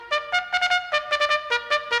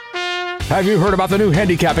Have you heard about the new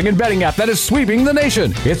handicapping and betting app that is sweeping the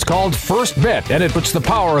nation? It's called First Bet, and it puts the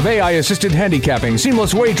power of AI-assisted handicapping,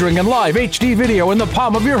 seamless wagering, and live HD video in the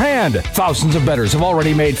palm of your hand. Thousands of bettors have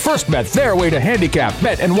already made First Bet their way to handicap,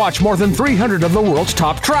 bet, and watch more than 300 of the world's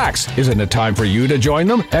top tracks. Isn't it time for you to join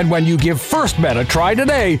them? And when you give First Bet a try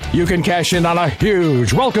today, you can cash in on a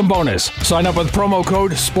huge welcome bonus. Sign up with promo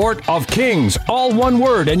code Sport of Kings, all one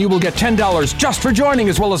word, and you will get $10 just for joining,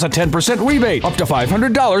 as well as a 10% rebate, up to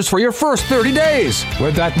 $500 for your first 30 days.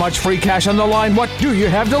 With that much free cash on the line, what do you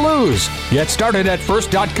have to lose? Get started at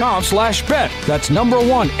first.com/bet. That's number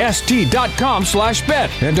one,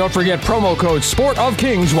 st.com/bet. And don't forget promo code Sport of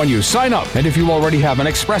Kings when you sign up. And if you already have an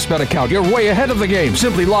ExpressBet account, you're way ahead of the game.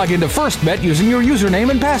 Simply log into FirstBet using your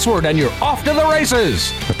username and password, and you're off to the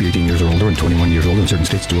races. Up to 18 years or older and 21 years old in certain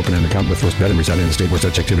states to open an account with FirstBet and residing in the state where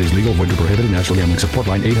such activity is legal, void or prohibited. National Gambling Support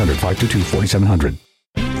Line 800-522-4700.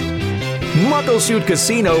 Muckleshoot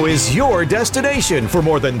Casino is your destination for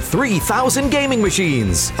more than 3,000 gaming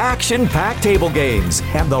machines, action-packed table games,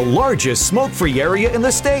 and the largest smoke-free area in the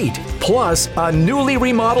state. Plus, a newly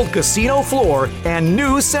remodeled casino floor and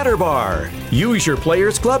new center bar. Use your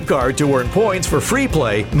Players Club card to earn points for free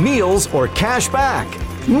play, meals, or cash back.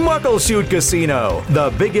 Muckleshoot Casino,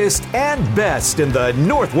 the biggest and best in the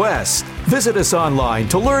Northwest. Visit us online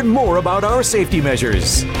to learn more about our safety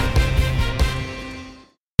measures.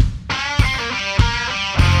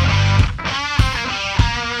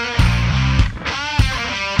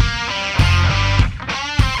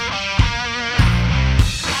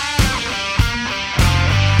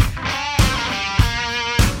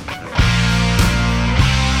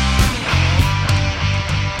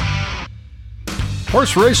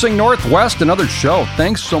 Horse Racing Northwest, another show.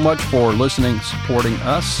 Thanks so much for listening, supporting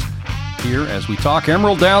us here as we talk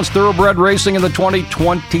Emerald Downs Thoroughbred Racing in the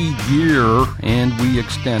 2020 year. And we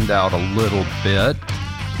extend out a little bit,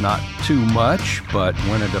 not too much, but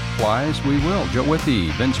when it applies, we will. Joe Withey,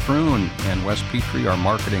 Vince Brune, and Wes Petrie, our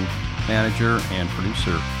marketing manager and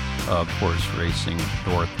producer of Horse Racing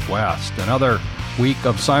Northwest. Another week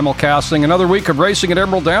of simulcasting, another week of racing at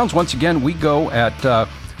Emerald Downs. Once again, we go at...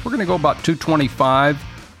 we're going to go about 2:25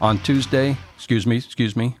 on Tuesday. Excuse me.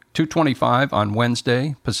 2:25 on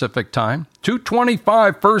Wednesday, Pacific time.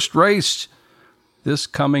 2:25 first race this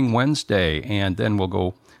coming Wednesday. And then we'll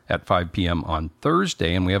go at 5 p.m. on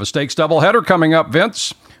Thursday. And we have a stakes doubleheader coming up,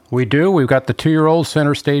 Vince. We do. We've got the 2-year-old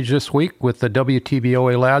center stage this week with the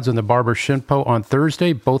WTBOA lads and the Barber Shinpo on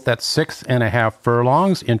Thursday, both at 6.5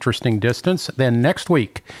 furlongs. Interesting distance. Then next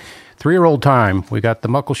week, 3-year-old time, we got the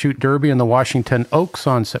Muckleshoot Derby and the Washington Oaks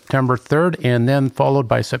on September 3rd, and then followed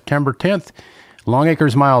by September 10th,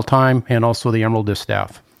 Longacres Mile time, and also the Emerald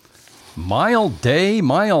Distaff. Mile day,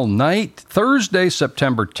 mile night, Thursday,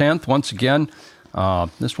 September 10th. Once again,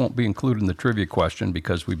 this won't be included in the trivia question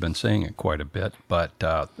because we've been saying it quite a bit, but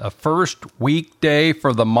a first weekday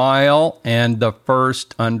for the mile and the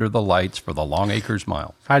first under the lights for the Longacres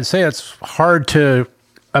Mile. I'd say it's hard to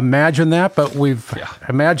imagine that, but we've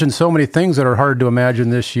imagined so many things that are hard to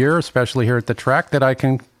imagine this year, especially here at the track, that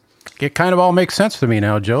it kind of all makes sense to me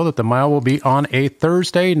now, Joe, that the mile will be on a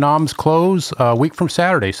Thursday. Noms close a week from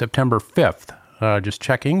Saturday, September 5th. Just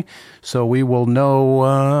checking. So we will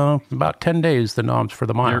know about 10 days, the noms for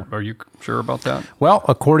the mile. Are you sure about that? Well,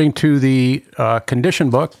 according to the condition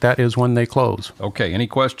book, that is when they close. Okay. Any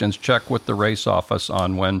questions, check with the race office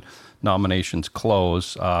on when nominations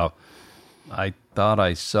close. I thought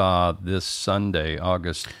I saw this Sunday,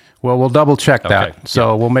 August. Well, we'll double check that. Okay.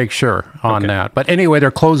 So we'll make sure on that. But anyway,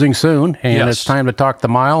 they're closing soon, and it's time to talk the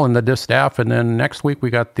mile and the distaff. And then next week we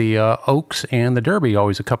got the Oaks and the Derby.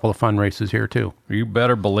 Always a couple of fun races here too. You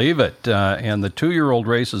better believe it. And the 2-year-old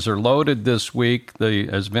races are loaded this week.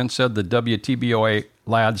 As Vince said, the WTBOA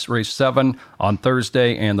lads race 7 on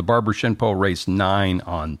Thursday, and the Barber Shinpo race 9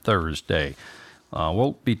 on Thursday.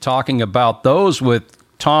 We'll be talking about those with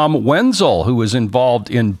Tom Wenzel, who is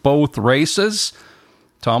involved in both races.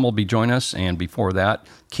 Tom will be joining us, and before that,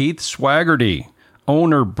 Keith Swaggerty,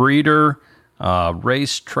 owner, breeder,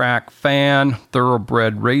 racetrack fan,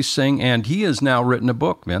 thoroughbred racing, and he has now written a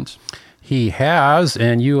book, Vince. He has,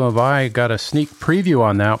 and you and I got a sneak preview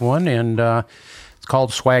on that one, and it's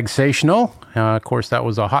called Swagsational. Of course, that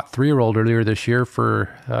was a hot 3-year-old earlier this year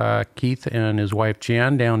for Keith and his wife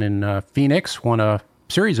Jan down in Phoenix. Won a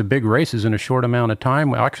series of big races in a short amount of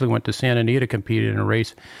time. We actually went to Santa Anita, competed in a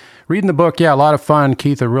race. Reading the book, a lot of fun.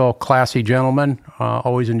 Keith, a real classy gentleman.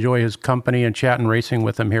 Always enjoy his company and chatting racing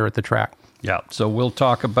with him here at the track. Yeah, so we'll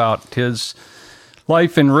talk about his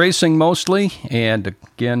Life in racing mostly, and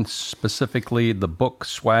again, specifically the book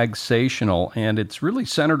Swagsational, and it's really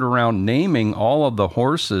centered around naming all of the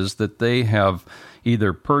horses that they have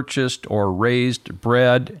either purchased or raised,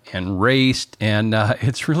 bred, and raced, and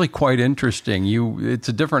it's really quite interesting. It's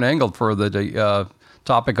a different angle for the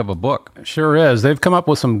topic of a book. Sure is. They've come up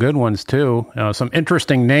with some good ones, too. Some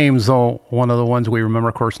interesting names, though. One of the ones we remember,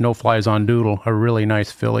 of course, No Flies on Doodle, a really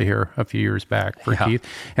nice filly here a few years back for Keith.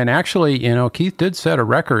 And actually, Keith did set a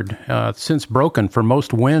record since broken for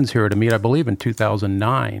most wins here at a meet, I believe, in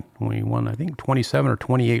 2009. When he won, I think, 27 or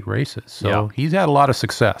 28 races. So he's had a lot of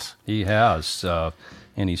success. He has.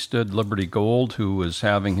 And he stood Liberty Gold, who was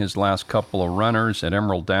having his last couple of runners at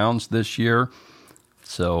Emerald Downs this year.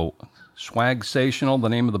 So Swagsational, the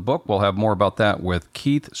name of the book. We'll have more about that with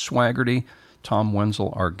Keith Swaggerty. Tom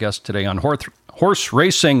Wenzel, our guest today on Horse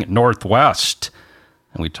Racing Northwest.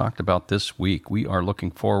 And we talked about this week. We are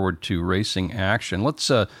looking forward to racing action.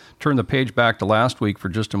 Let's turn the page back to last week for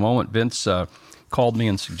just a moment. Vince called me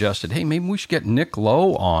and suggested, hey, maybe we should get Nick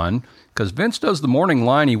Lowe on, because Vince does the morning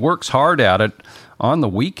line. He works hard at it on the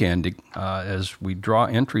weekend as we draw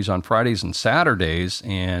entries on Fridays and Saturdays.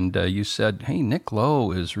 And you said, hey, Nick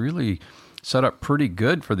Lowe is really set up pretty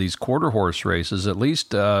good for these quarter horse races. At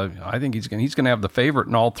least I think he's going to have the favorite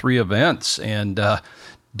in all three events. And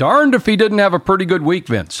darned if he didn't have a pretty good week,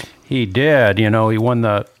 Vince. He did. He won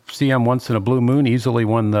the CM Once in a Blue Moon, easily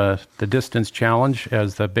won the distance challenge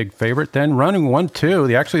as the big favorite. Then running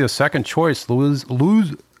 1-2, actually the second choice,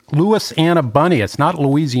 Louisiana Bunny. It's not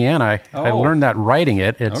Louisiana. I learned that writing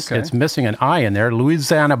it. It's missing an I in there.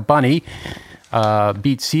 Louisiana Bunny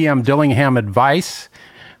beat CM Dillingham Advice.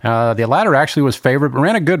 The latter actually was favored, but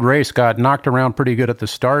ran a good race, got knocked around pretty good at the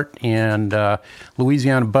start, and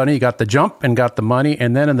Louisiana Bunny got the jump and got the money.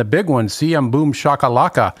 And then in the big one, CM Boom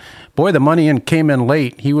Shakalaka. Boy, the money came in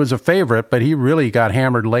late. He was a favorite, but he really got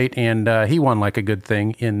hammered late, and he won like a good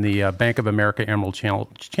thing in the Bank of America Emerald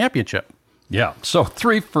Championship. Yeah, so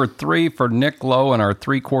 3 for 3 for Nick Lowe in our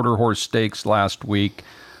three-quarter horse stakes last week.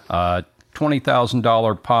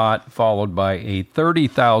 $20,000 pot, followed by a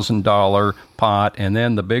 $30,000 pot, and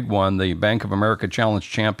then the big one, the Bank of America Challenge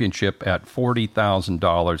Championship at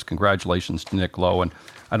 $40,000. Congratulations to Nick Lowe. And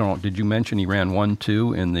I don't know, did you mention he ran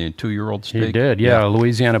 1-2 in the 2-year-old stake? He did, yeah.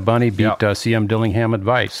 Louisiana Bunny beat CM Dillingham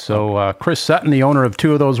Advice. So Chris Sutton, the owner of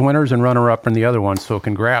two of those winners, and runner-up in the other one. So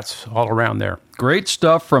congrats all around there. Great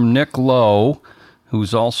stuff from Nick Lowe,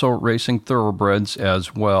 who's also racing thoroughbreds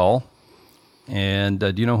as well. And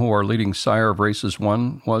do you know who our leading sire of races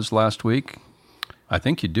 1 was last week? I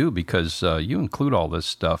think you do, because you include all this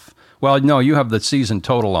stuff. Well, no, you have the season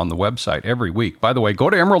total on the website every week. By the way, go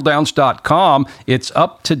to emeralddowns.com. It's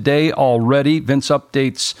up to date already. Vince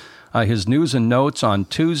updates his news and notes on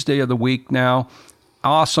Tuesday of the week now.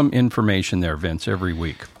 Awesome information there, Vince, every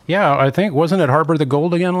week. Yeah, I think, wasn't it Harbor the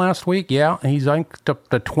Gold again last week? Yeah, he's ranked up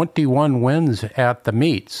to 21 wins at the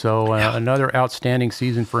meet. So another outstanding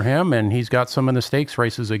season for him, and he's got some in the stakes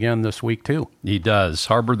races again this week, too. He does.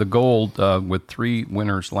 Harbor the Gold with 3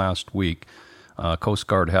 winners last week. Coast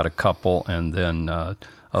Guard had a couple, and then a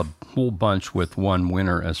whole bunch with 1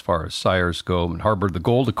 winner as far as sires go. And Harbor the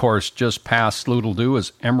Gold, of course, just passed Sloodle-Doo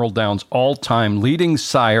as Emerald Downs' all-time leading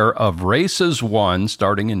sire of races 1,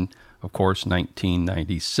 starting in, of course,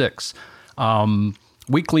 1996.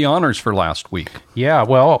 Weekly honors for last week. Yeah,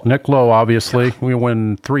 well, Nick Lowe, obviously. We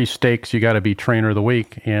win 3 stakes, you got to be trainer of the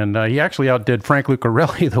week. And he actually outdid Frank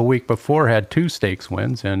Lucarelli the week before, had 2 stakes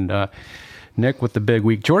wins. And Nick with the big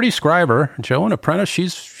week. Jordy Scriber, Joe, an apprentice,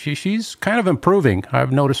 she's kind of improving.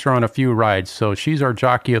 I've noticed her on a few rides. So she's our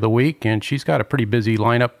jockey of the week, and she's got a pretty busy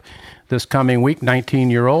lineup this coming week,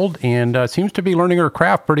 19-year-old, and seems to be learning her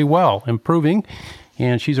craft pretty well, improving.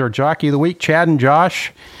 And she's our jockey of the week. Chad and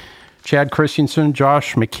Josh, Chad Christensen,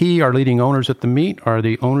 Josh McKee, our leading owners at the meet, are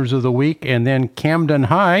the owners of the week. And then Camden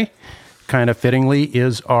High, kind of fittingly,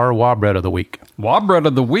 is our Wabred of the week. Wabred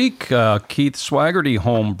of the week, Keith Swaggerty,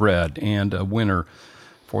 homebred and a winner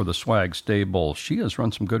for the Swag Stable. She has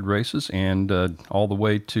run some good races, and all the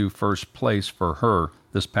way to first place for her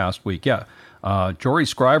this past week. Yeah, Jory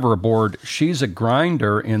Scriber aboard. She's a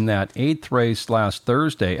grinder in that 8th race last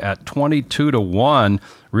Thursday at 22-1.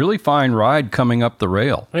 Really fine ride coming up the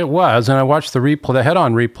rail. It was, and I watched the replay, the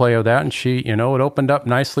head-on replay of that, and she, it opened up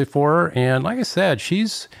nicely for her. And like I said,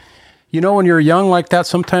 she's, when you're young like that,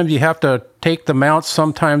 sometimes you have to take the mounts.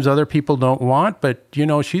 Sometimes other people don't want, but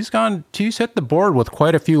she's hit the board with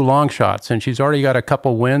quite a few long shots, and she's already got a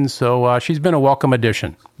couple wins. So she's been a welcome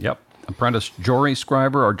addition. Yep. Apprentice Jory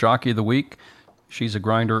Scriber, our jockey of the week. She's a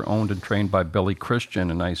grinder owned and trained by Billy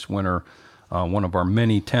Christian, a nice winner one of our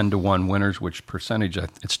many 10-to-1 winners, which percentage,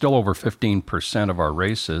 it's still over 15% of our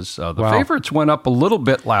races. The favorites went up a little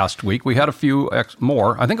bit last week. We had a few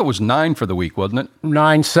more. I think it was 9 for the week, wasn't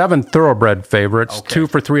it? 7 thoroughbred favorites, okay. 2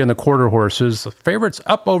 for 3 in the quarter horses. The favorites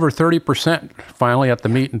up over 30% finally at the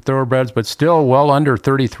meet in thoroughbreds, but still well under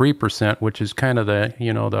 33%, which is kind of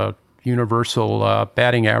the universal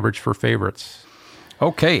batting average for favorites.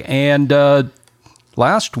 Okay, and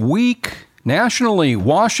last week, nationally,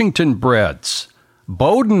 Washington breds,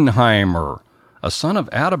 Bodenheimer, a son of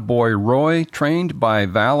Attaboy Roy, trained by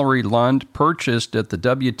Valerie Lund, purchased at the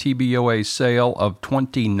WTBOA sale of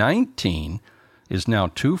 2019, is now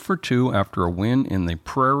 2 for 2 after a win in the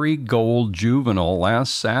Prairie Gold Juvenile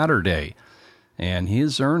last Saturday. And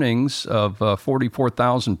his earnings of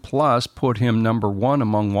 $44,000 plus put him number 1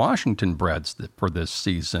 among Washington breds for this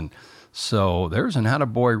season. So there's an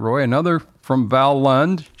Attaboy Roy, another from Val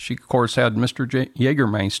Lund. She, of course, had Mr.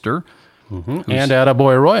 Jägermeister. Mm-hmm. And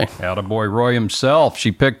Attaboy Roy. Attaboy Roy himself.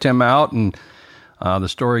 She picked him out, and the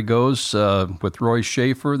story goes with Roy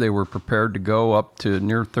Schaefer, they were prepared to go up to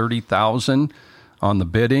near $30,000 on the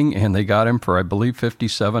bidding, and they got him for, I believe,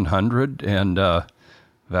 $5,700. And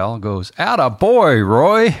Val goes, "Attaboy,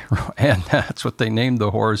 Roy." And that's what they named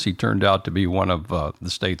the horse. He turned out to be one of the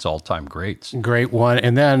state's all-time greats. Great one.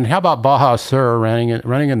 And then how about Baja Sur running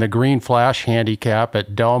in the Green Flash handicap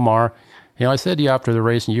at Del Mar? I said to you after the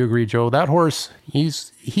race, and you agree, Joe, that horse,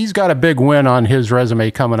 he's got a big win on his resume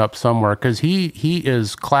coming up somewhere because he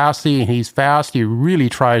is classy, he's fast, he really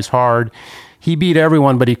tries hard. He beat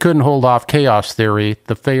everyone, but he couldn't hold off Chaos Theory,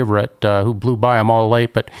 the favorite, who blew by him all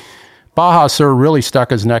late. But Baja Sur really stuck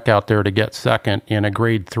his neck out there to get second in a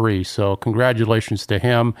grade 3. So congratulations to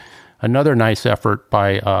him. Another nice effort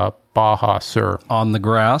by Baja Sur. On the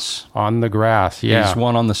grass? On the grass, yeah. He's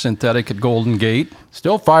won on the synthetic at Golden Gate.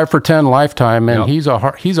 Still 5 for 10 lifetime, and he's a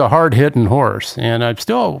hard-hitting horse. And I'm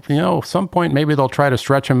still, some point maybe they'll try to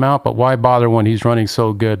stretch him out, but why bother when he's running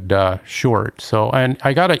so good short? So, and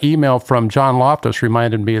I got an email from John Loftus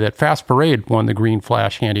reminded me that Fast Parade won the Green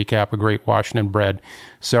Flash handicap, a great Washington bred,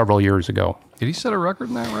 several years ago. Did he set a record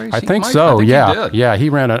in that race? I think so, yeah. Yeah,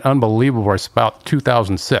 he ran an unbelievable race about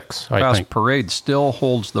 2006, I think. Fast Parade still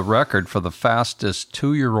holds the record for the fastest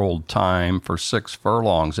 2-year-old time for 6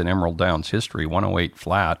 furlongs in Emerald Downs history, 108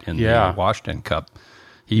 flat in the Washington Cup.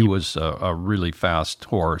 He was a really fast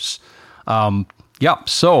horse.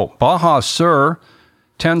 So Baja Sur,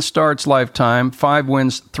 10 starts lifetime, 5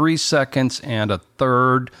 wins, 3 seconds, and a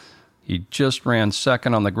third. He just ran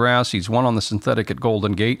second on the grass. He's won on the synthetic at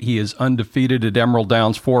Golden Gate. He is undefeated at Emerald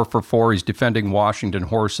Downs, 4 for 4. He's defending Washington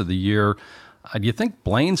Horse of the Year. Do you think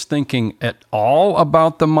Blaine's thinking at all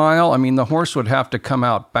about the mile? I mean, the horse would have to come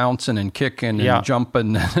out bouncing and kicking and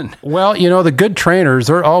jumping. Well, the good trainers,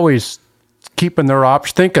 they're always keeping their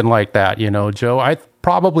options, thinking like that, Joe. I'd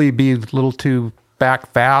probably be a little too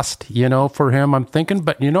back fast, for him, I'm thinking.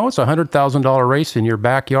 But, it's a $100,000 race in your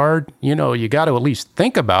backyard. You got to at least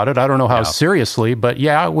think about it. I don't know how seriously, but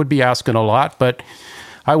I would be asking a lot. But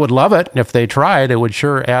I would love it if they tried. It would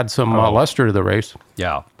sure add some luster to the race.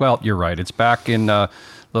 Yeah, well, you're right. It's back in a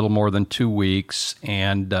little more than 2 weeks,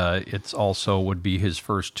 and it's also would be his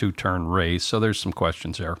first 2-turn race. So there's some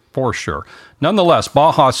questions there for sure. Nonetheless,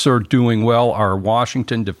 Baja Sur doing well. Our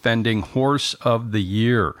Washington defending Horse of the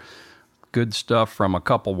Year. Good stuff from a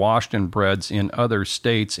couple Washington breds in other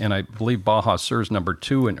states, and I believe Baja Sur's number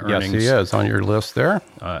 2 in earnings. Yes, he is on your list there.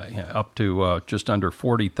 Up to just under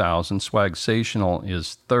 40,000. Swagsational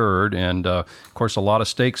is third, and of course a lot of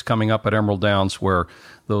stakes coming up at Emerald Downs where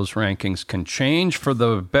those rankings can change for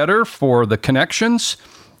the better for the connections.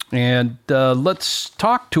 And let's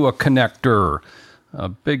talk to a connector, a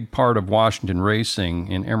big part of Washington racing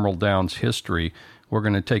in Emerald Downs history. We're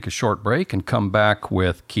going to take a short break and come back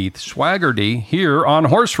with Keith Swaggerty here on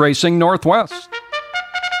Horse Racing Northwest.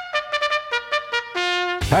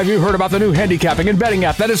 Have you heard about the new handicapping and betting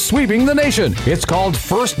app that is sweeping the nation? It's called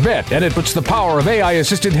First Bet, and it puts the power of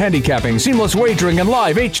AI-assisted handicapping, seamless wagering, and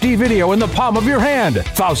live HD video in the palm of your hand.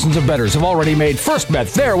 Thousands of bettors have already made First Bet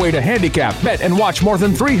their way to handicap, bet, and watch more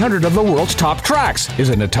than 300 of the world's top tracks.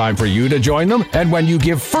 Isn't it time for you to join them? And when you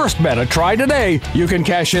give First Bet a try today, you can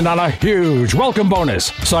cash in on a huge welcome bonus.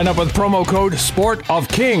 Sign up with promo code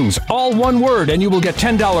SPORTOFKINGS, all one word, and you will get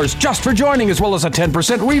 $10 just for joining, as well as a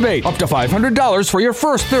 10% rebate, up to $500 for your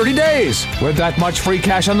first first 30 days. With that much free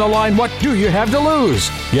cash on the line, what do you have to lose?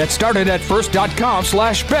 Get started at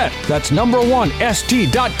first.com/bet. That's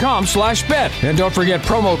st.com/bet. And don't forget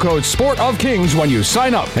promo code Sport of Kings when you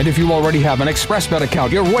sign up. And if you already have an ExpressBet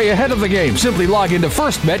account, you're way ahead of the game. Simply log into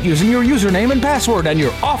FirstBet using your username and password, and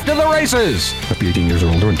you're off to the races. Up to 18 years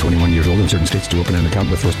or older and 21 years old in certain states to open an account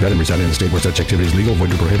with FirstBet and residing in the state where such activity is legal,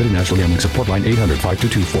 void or prohibited. National Gambling Support Line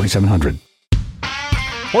 800-522-4700.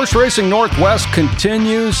 Horse Racing Northwest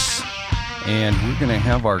continues, and we're going to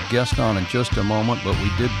have our guest on in just a moment, but we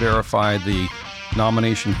did verify the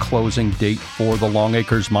nomination closing date for the Long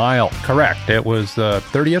Acres Mile. Correct. It was the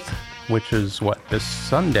 30th, which is this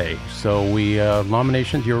Sunday. So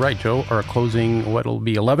nominations, you're right, Joe, are closing what'll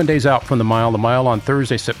be 11 days out from the mile. The mile on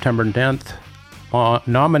Thursday, September 10th.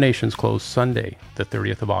 Nominations close Sunday, the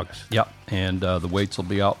 30th of August. Yep, and the weights will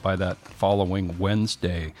be out by that following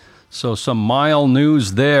Wednesday. So some mile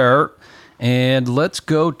news there. And let's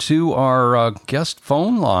go to our guest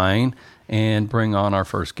phone line and bring on our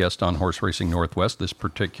first guest on Horse Racing Northwest, this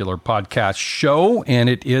particular podcast show, and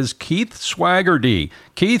it is Keith Swaggerty.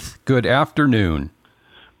 Keith, good afternoon.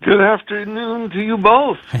 Good afternoon to you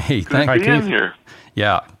both. Hey, thank you for being here.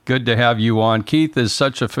 Yeah, good to have you on. Keith is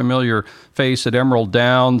such a familiar face at Emerald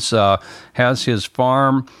Downs, has his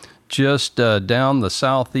farm just down the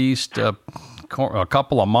southeast a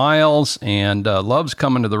couple of miles, and loves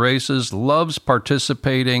coming to the races, loves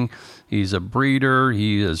participating. He's a breeder,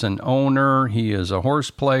 he is an owner, he is a horse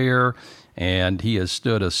player, and he has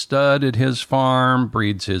stood a stud at his farm,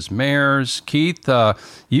 breeds his mares. Keith,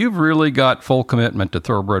 you've really got full commitment to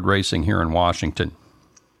thoroughbred racing here in Washington.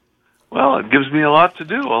 Well, it gives me a lot to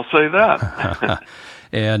do, I'll say that.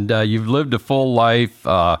 And you've lived a full life.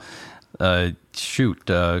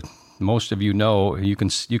 Most of you know you can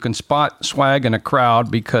spot Swag in a crowd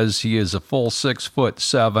because he is a full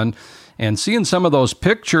 6'7", and seeing some of those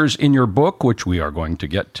pictures in your book, which we are going to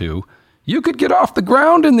get to, you could get off the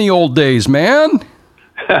ground in the old days, man.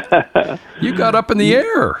 You got up in the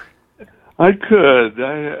air. I could.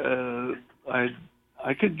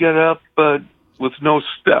 I could get up, but with no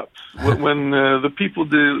steps. When the people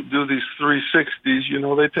do these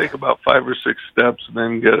 360s, they take about 5 or 6 steps and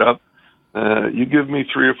then get up. You give me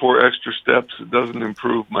 3 or 4 extra steps, it doesn't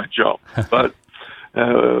improve my jump. But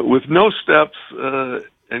with no steps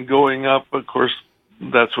and going up, of course,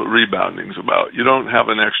 that's what rebounding's about. You don't have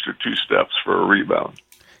an extra 2 steps for a rebound.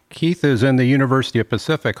 Keith is in the University of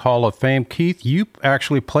Pacific Hall of Fame. Keith, you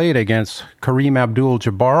actually played against Kareem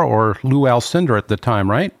Abdul-Jabbar or Lou Alcindor at the time,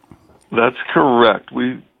 right? That's correct.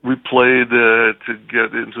 We played to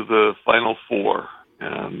get into the Final Four,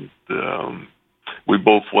 and we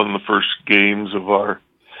both won the first games of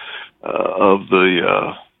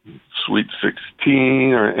the Sweet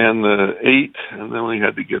 16 and the 8, and then we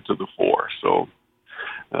had to get to the 4. So,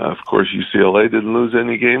 of course, UCLA didn't lose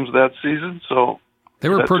any games that season, so they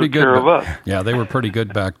were pretty good. Care of us. Yeah, they were pretty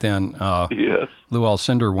good back then. Yes. Lou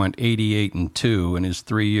Alcindor went 88-2 in his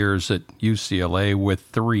 3 years at UCLA with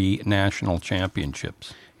 3 national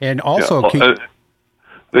championships. And also, Keith,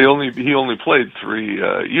 he only played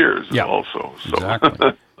 3 years. Yeah, also. So.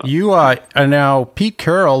 Exactly. You are now Pete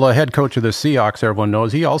Carroll, the head coach of the Seahawks. Everyone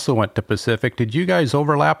knows he also went to Pacific. Did you guys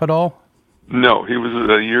overlap at all? No, he was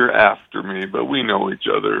a year after me, but we know each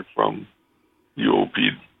other from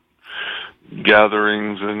UOP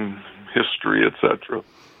gatherings and history, etc.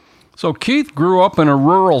 So Keith grew up in a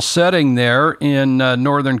rural setting there in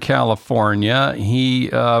Northern California. He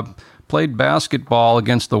played basketball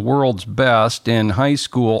against the world's best in high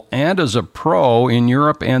school and as a pro in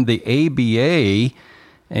Europe and the ABA,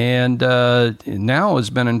 and now has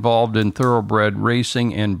been involved in thoroughbred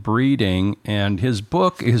racing and breeding, and his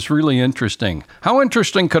book is really interesting. How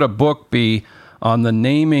interesting could a book be on the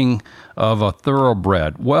naming of a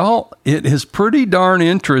thoroughbred? Well, it is pretty darn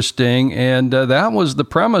interesting, and that was the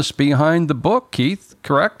premise behind the book, Keith,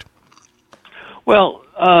 correct? Well,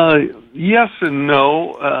 yes and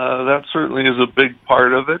no. That certainly is a big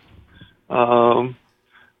part of it.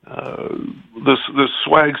 The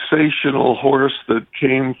swagsational horse that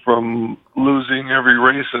came from losing every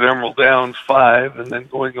race at Emerald Downs 5 and then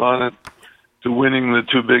going on to winning the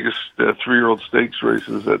 2 biggest 3-year-old stakes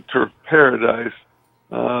races at Turf Paradise,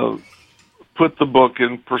 put the book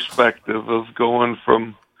in perspective of going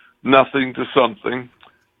from nothing to something,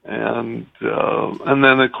 and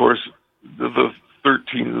then of course the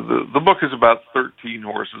book is about 13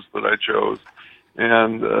 horses that I chose,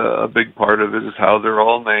 and a big part of it is how they're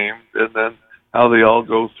all named, and then how they all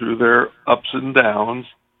go through their ups and downs.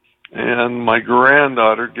 And my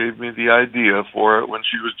granddaughter gave me the idea for it when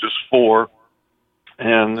she was just 4,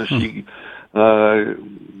 and she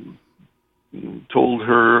told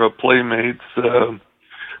her playmates,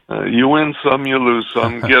 you win some, you lose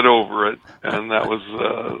some, get over it. And that was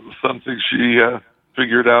something she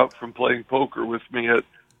figured out from playing poker with me at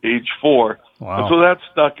age 4. Wow. And so that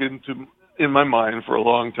stuck in my mind for a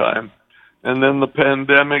long time. And then the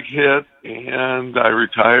pandemic hit, and I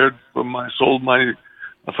retired sold my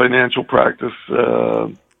financial practice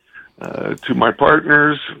to my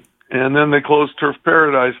partners, and then they closed Turf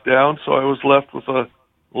Paradise down, so I was left with a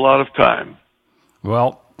lot of time.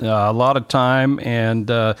 Well, a lot of time, and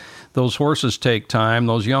those horses take time.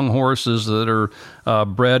 Those young horses that are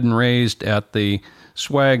bred and raised at the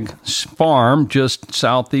Swag Farm just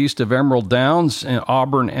southeast of Emerald Downs,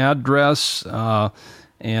 Auburn address.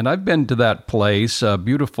 And I've been to that place, a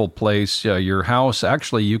beautiful place. Your house,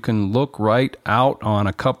 actually, you can look right out on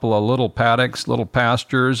a couple of little paddocks, little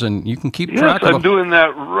pastures, and you can keep track of them. Yes, I'm doing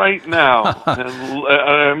that right now. And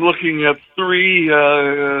I'm looking at 3,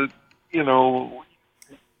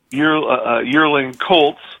 yearling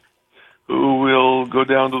colts who will go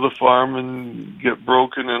down to the farm and get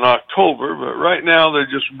broken in October. But right now, they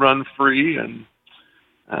just run free and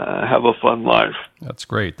have a fun life. That's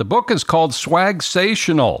great. The book is called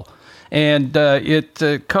Swagsational, and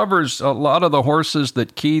it covers a lot of the horses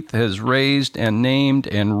that Keith has raised and named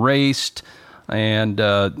and raced, and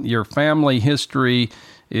your family history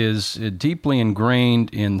is deeply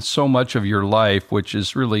ingrained in so much of your life, which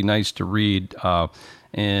is really nice to read,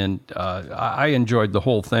 and I enjoyed the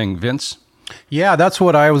whole thing. Vince? Yeah, that's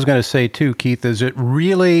what I was going to say too, Keith, is it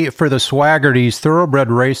really, for the Swaggertys,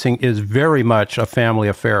 thoroughbred racing is very much a family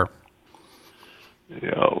affair.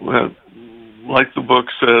 Yeah, like the book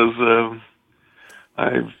says,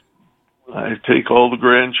 I take all the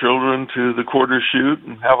grandchildren to the quarter shoot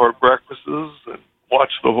and have our breakfasts and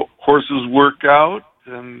watch the horses work out.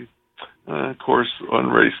 And, of course, on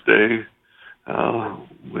race day,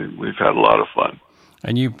 we've had a lot of fun.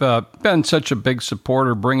 And you've been such a big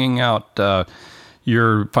supporter, bringing out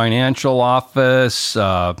your financial office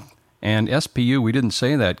and SPU. We didn't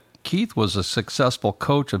say that. Keith was a successful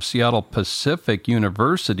coach of Seattle Pacific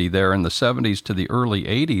University there in the 70s to the early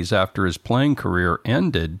 80s after his playing career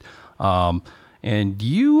ended. And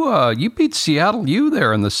you beat Seattle U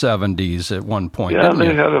there in the 70s at one point, yeah, didn't you?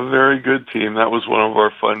 they had a very good team. That was one of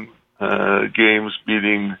our fun games,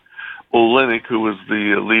 beating Olenek, who was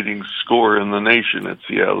the leading scorer in the nation at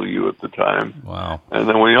Seattle U at the time. Wow. And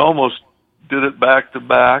then we almost did it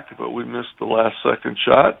back-to-back, but we missed the last-second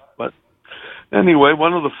shot. But anyway,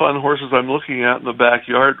 one of the fun horses I'm looking at in the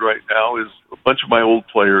backyard right now is a bunch of my old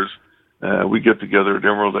players. We get together at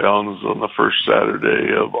Emerald Downs on the first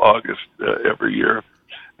Saturday of August every year,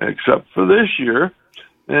 except for this year.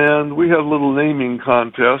 And we have a little naming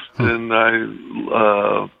contest, and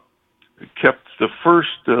I kept the first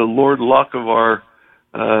Lord Lochinvar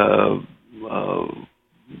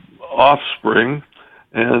offspring,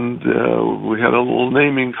 and we had a little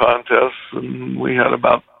naming contest, and we had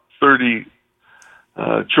about 30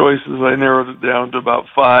 choices. I narrowed it down to about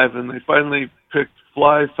 5, and they finally picked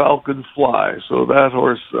Fly Falcon Fly. So that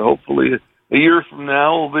horse, hopefully a year from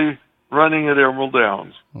now, will be running at Emerald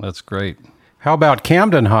Downs. That's great. How about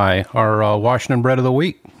Camden High, our Washington Bred of the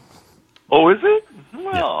Week? Oh, is it?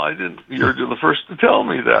 Well, I didn't. You're the first to tell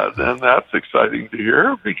me that, and that's exciting to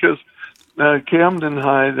hear, because Camden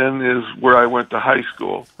High then is where I went to high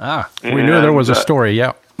school. We knew there was a story,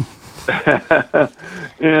 yeah.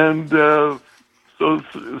 And so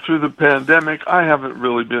through the pandemic, I haven't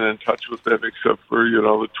really been in touch with them except for,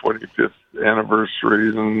 the 25th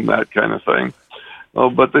anniversaries and that kind of thing.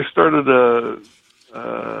 But they started a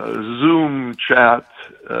Zoom chat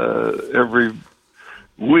every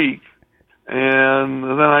week. And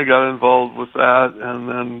then I got involved with that, and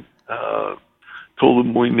then told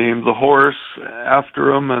them we named the horse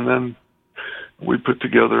after him, and then we put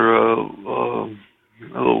together a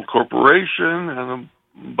little corporation, and a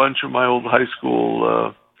bunch of my old high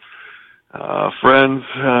school friends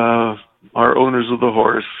are owners of the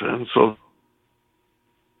horse, and so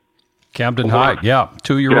Camden High, yeah,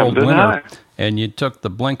 2-year-old Camden winner. High. And you took the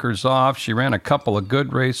blinkers off. She ran a couple of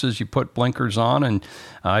good races. You put blinkers on, and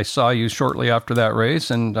I saw you shortly after that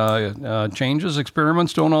race. And changes,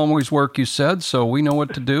 experiments don't always work, you said, so we know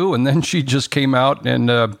what to do. And then she just came out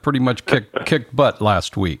and pretty much kicked butt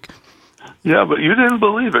last week. Yeah, but you didn't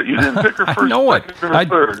believe it. You didn't pick her first, I know it.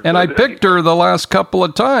 second, or third. I picked her the last couple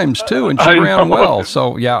of times, too, and she ran well.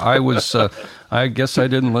 So, yeah, I was I guess I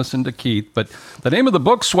didn't listen to Keith. But the name of the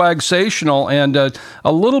book, Swagsational, and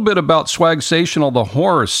a little bit about Swagsational, the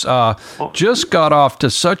horse. Just got off to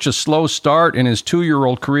such a slow start in his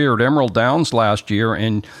 2-year-old career at Emerald Downs last year,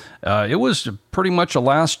 and it was pretty much a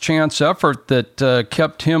last chance effort that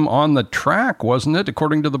kept him on the track, wasn't it,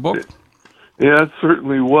 according to the book? Yeah, it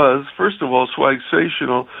certainly was. First of all,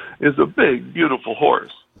 Swagsational is a big, beautiful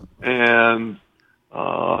horse. And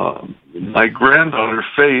my granddaughter,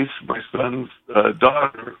 Faith, my son's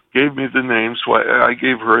daughter, gave me the name. So I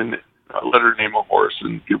gave her let her name a horse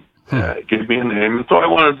and gave me a name. And so I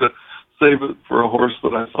wanted to save it for a horse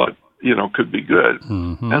that I thought, could be good.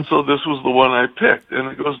 Mm-hmm. And so this was the one I picked. And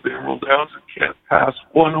it goes to Emerald Downs. It can't pass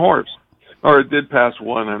one horse. Or it did pass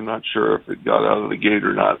one. I'm not sure if it got out of the gate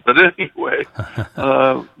or not. But anyway,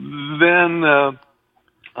 then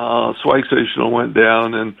Swagsational went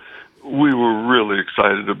down, and we were really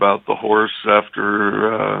excited about the horse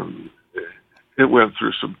after it went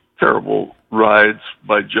through some terrible rides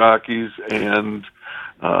by jockeys and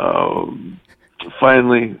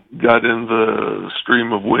finally got in the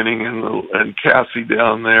stream of winning, and Cassie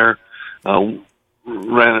down there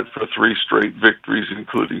ran it for 3 straight victories,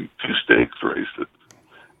 including 2 stakes races.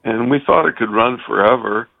 And we thought it could run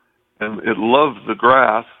forever, and it loved the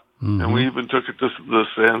grass. Mm-hmm. And we even took it to the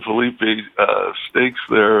San Felipe stakes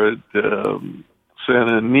there at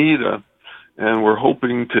Santa Anita, and we're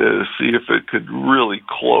hoping to see if it could really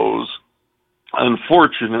close.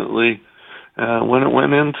 Unfortunately, when it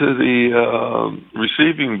went into the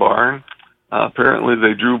receiving barn, apparently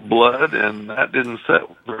they drew blood, and that didn't set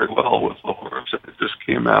very well with the horse. It just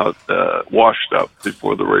came out washed up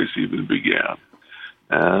before the race even began.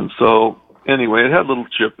 And so, anyway, it had a little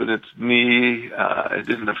chip in its knee. It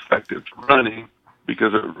didn't affect its running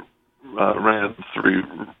because it ran 3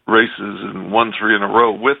 races and won 3 in a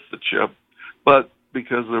row with the chip. But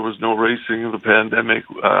because there was no racing in the pandemic,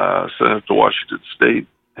 sent it to Washington State,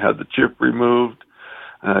 had the chip removed,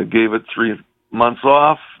 gave it 3 months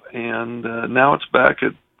off, and now it's back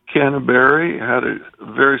at Canterbury. Had a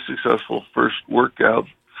very successful first workout,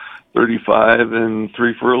 35 and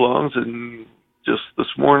 3 furlongs, and just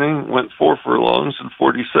this morning went 4 furlongs and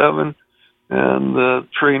 47. And the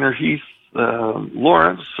trainer, Heath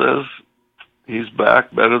Lawrence, says he's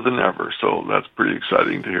back better than ever. So that's pretty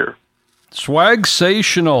exciting to hear.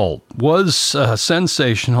 Swagsational was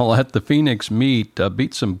sensational at the Phoenix meet.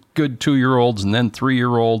 Beat some good 2-year-olds and then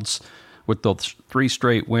 3-year-olds with those 3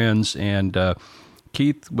 straight wins. And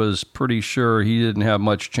Keith was pretty sure he didn't have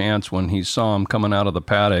much chance when he saw him coming out of the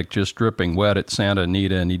paddock just dripping wet at Santa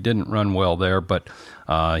Anita, and he didn't run well there. But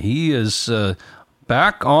he is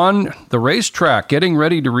back on the racetrack, getting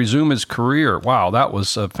ready to resume his career. Wow, that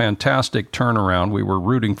was a fantastic turnaround. We were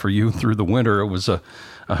rooting for you through the winter. It was a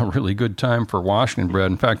really good time for Washington Bred.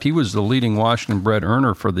 In fact, he was the leading Washington Bred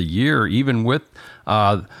earner for the year, even with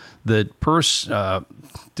the purse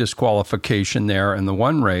disqualification there in the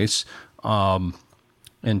one race,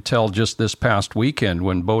 until just this past weekend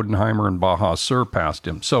when Bodenheimer and Baja Sur passed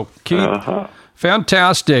him. So, Keith,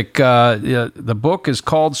 fantastic. The book is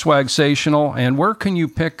called Swagsational, and where can you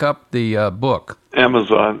pick up the book?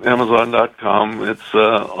 Amazon.com. It's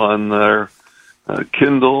on their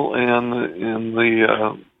Kindle and in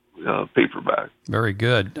the paperback. Very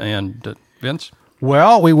good. And Vince?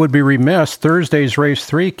 Well, we would be remiss. Thursday's race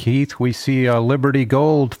 3, Keith, we see Liberty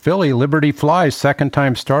Gold filly, Liberty Flies,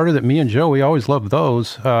 second-time starter that me and Joe, we always love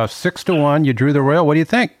those. 6-1, you drew the rail. What do you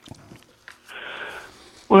think?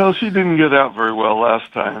 Well, she didn't get out very well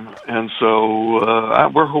last time, and so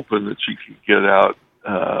we're hoping that she can get out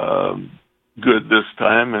good this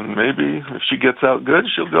time, and maybe if she gets out good,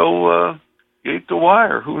 she'll go gate to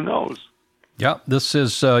wire. Who knows? Yeah, this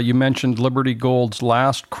is, you mentioned Liberty Gold's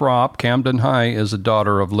last crop. Camden High is a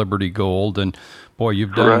daughter of Liberty Gold, and boy,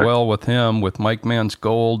 you've done well with him, with Mike Mann's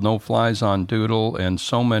Gold, No Flies on Doodle, and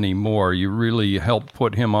so many more. You really helped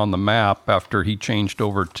put him on the map after he changed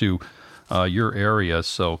over to your area,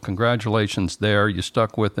 so congratulations there. You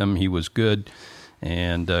stuck with him. He was good,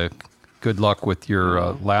 and good luck with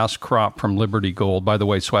your last crop from Liberty Gold. By the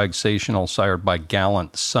way, Swagsational, sired by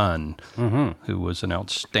Gallant Sun, who was an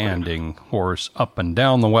outstanding horse up and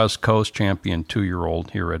down the West Coast, champion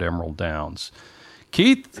 2-year-old here at Emerald Downs.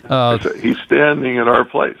 Keith? He's standing at our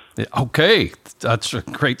place. Okay, that's a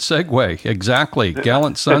great segue. Exactly.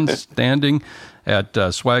 Gallant Sun standing at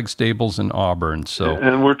Swag Stables in Auburn. So,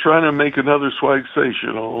 and we're trying to make another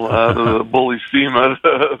Swagsational out of the Bully Sema,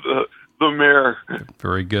 the mare.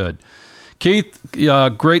 Very good. Keith,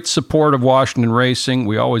 great support of Washington Racing.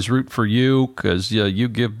 We always root for you because you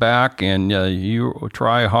give back and you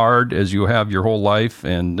try hard as you have your whole life.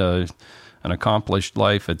 And an accomplished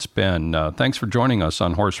life it's been. Thanks for joining us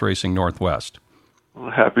on Horse Racing Northwest. Well,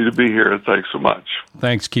 happy to be here. Thanks so much.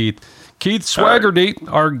 Thanks, Keith. Keith Swaggerty,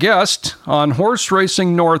 our guest on Horse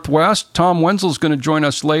Racing Northwest. Tom Wenzel's going to join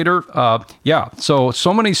us later.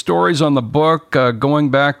 So many stories on the book,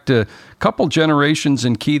 going back to a couple generations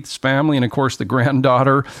in Keith's family, and of course the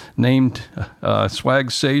granddaughter named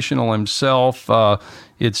Swagsational himself.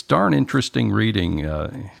 It's darn interesting reading,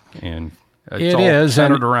 and it's all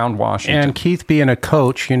centered around Washington. And Keith, being a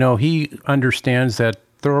coach, he understands that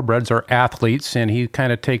thoroughbreds are athletes, and he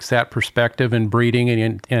kind of takes that perspective in breeding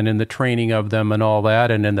and in the training of them and all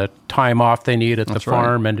that, and in the time off they need at the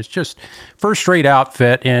farm. Right. And it's just first-rate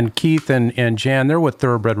outfit. And Keith and Jan, they're what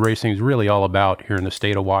thoroughbred racing is really all about here in the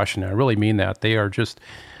state of Washington. I really mean that. They are just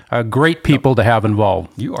great people to have involved.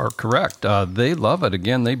 You are correct. They love it.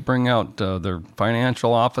 Again, they bring out their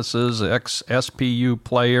financial offices, ex-SPU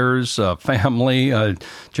players, family,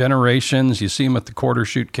 generations. You see them at the Quarter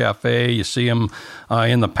Shoot Cafe. You see them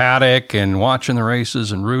in the paddock and watching the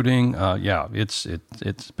races and rooting. It's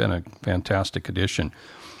been a fantastic addition.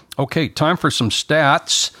 Okay, time for some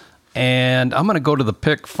stats. And I'm going to go to the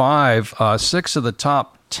Pick 5. 6 of the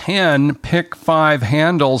top 10 Pick 5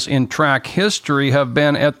 handles in track history have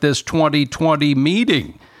been at this 2020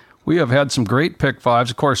 meeting. We have had some great Pick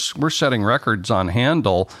 5s. Of course, we're setting records on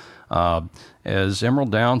handle as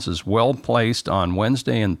Emerald Downs is well placed on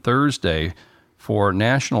Wednesday and Thursday for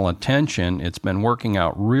national attention. It's been working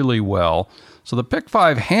out really well. So the Pick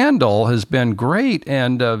 5 handle has been great.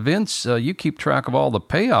 And Vince, you keep track of all the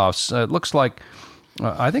payoffs. It looks like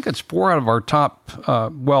I think it's 4 out of our top,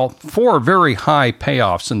 4 very high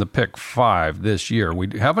payoffs in the Pick 5 this year.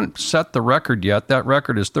 We haven't set the record yet. That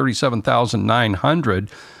record is $37,900,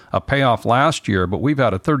 a payoff last year, but we've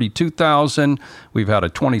had a $32,000, we've had a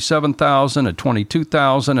 $27,000, a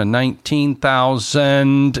 $22,000, a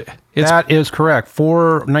 $19,000. That is correct.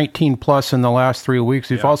 419 plus in the last 3 weeks.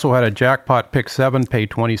 We've also had a jackpot Pick 7 pay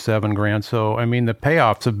 $27,000. So, I mean, the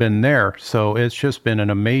payoffs have been there. So it's just been an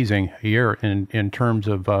amazing year in terms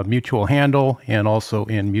of mutual handle and also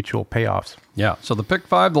in mutual payoffs. Yeah. So the Pick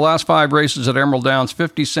 5, the last 5 races at Emerald Downs,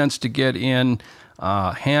 50 cents to get in.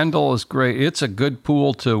 Handle is great. It's a good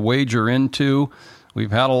pool to wager into.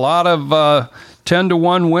 We've had a lot of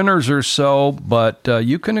 10-to-1 winners or so, but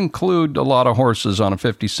you can include a lot of horses on a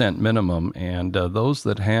 50-cent minimum, and those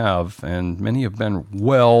that have, and many have been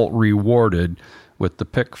well rewarded with the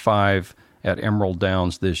Pick 5 at Emerald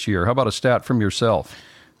Downs this year. How about a stat from yourself?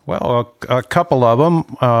 Well, a couple of them.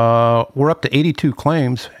 We're up to 82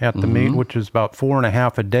 claims at the meet, which is about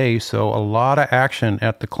 4.5 a day. So a lot of action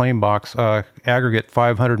at the claim box. Aggregate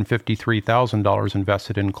 $553,000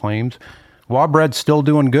 invested in claims. Wabred's still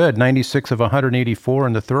doing good, 96 of 184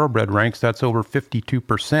 in the thoroughbred ranks. That's over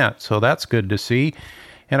 52%, so that's good to see.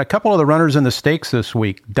 And a couple of the runners in the stakes this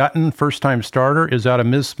week. Dutton, first-time starter, is out of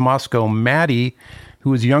Miss Moscow Maddie,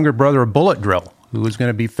 who is younger brother of Bullet Drill, who is going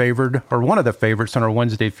to be favored, or one of the favorites on our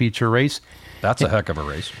Wednesday feature race. That's a heck of a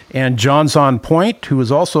race. And John's on Point, who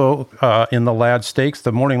is also in the Lad Stakes.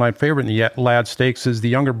 The morning line favorite in the Lad Stakes is the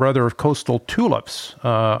younger brother of Coastal Tulips,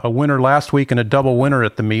 a winner last week and a double winner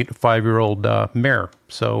at the meet, a 5-year-old mare.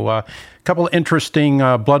 So a couple of interesting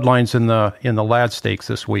bloodlines in the Lad Stakes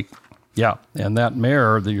this week. Yeah, and that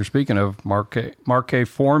mare that you're speaking of, Market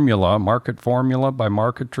Formula by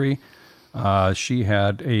Marquetry, she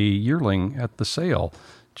had a yearling at the sale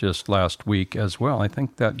just last week as well. I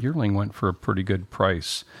think that yearling went for a pretty good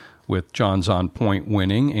price, with John's on Point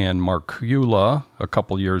winning and Marcula a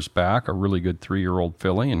couple years back, a really good 3-year-old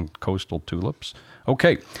filly, and Coastal Tulips.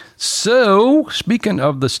 Okay, so speaking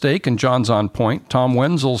of the stake and John's on Point, Tom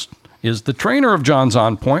Wenzel is the trainer of John's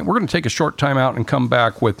on Point. We're going to take a short time out and come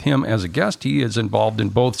back with him as a guest. He is involved in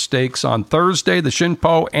both stakes on Thursday, the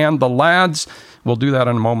Shinpo and the Lads. We'll do that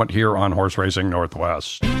in a moment here on Horse Racing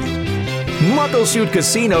Northwest. Muckleshoot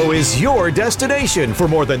Casino is your destination for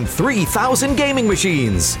more than 3,000 gaming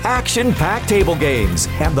machines, action-packed table games,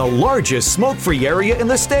 and the largest smoke-free area in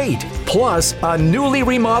the state. Plus, a newly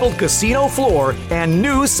remodeled casino floor and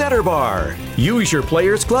new center bar. Use your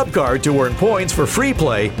Players Club card to earn points for free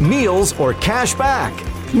play, meals, or cash back.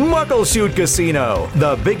 Muckleshoot Casino,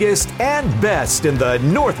 the biggest and best in the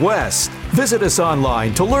Northwest. Visit us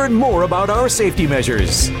online to learn more about our safety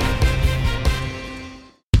measures.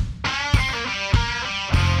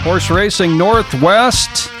 Horse Racing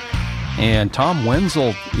Northwest, and Tom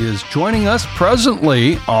Wenzel is joining us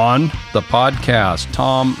presently on the podcast.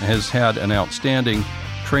 Tom has had an outstanding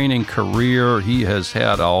training career. He has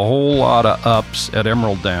had a whole lot of ups at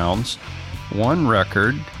Emerald Downs. One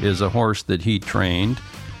record is a horse that he trained,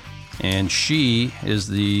 and she is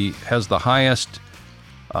has the highest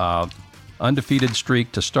undefeated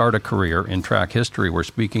streak to start a career in track history. We're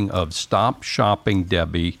speaking of Stop Shopping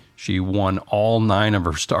Debbie. She won all 9 of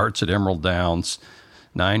her starts at Emerald Downs,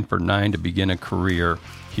 9 for 9 to begin a career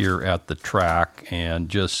here at the track, and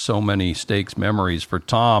just so many stakes memories for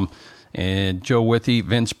Tom. And Joe Withey,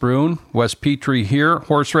 Vince Brune, Wes Petrie here,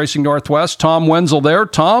 Horse Racing Northwest. Tom Wenzel there.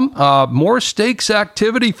 Tom, more stakes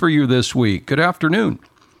activity for you this week. Good afternoon.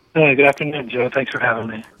 Good afternoon, Joe. Thanks for having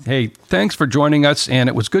me. Hey, thanks for joining us, and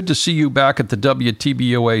it was good to see you back at the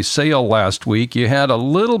WTBOA sale last week. You had a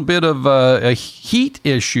little bit of a heat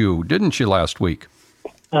issue, didn't you, last week?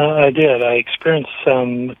 I did. I experienced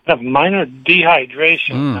some minor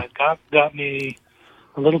dehydration. It got me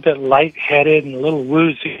a little bit lightheaded and a little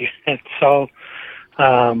woozy, and so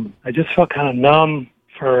I just felt kind of numb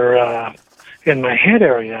in my head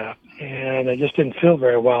area, and I just didn't feel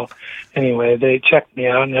very well. Anyway, they checked me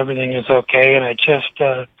out and everything is okay, and I just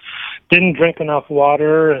didn't drink enough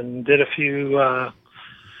water and drank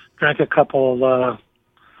a couple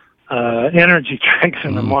energy drinks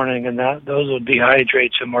in the morning, and those would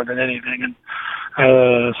dehydrate you more than anything.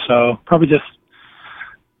 And so probably just,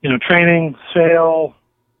 training, sale,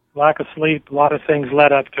 lack of sleep, a lot of things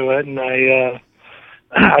led up to it, and I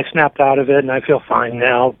snapped out of it, and I feel fine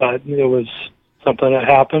now, but it was something that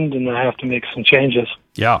happened, and I have to make some changes.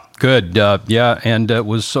 Yeah, good. And it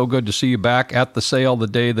was so good to see you back at the sale the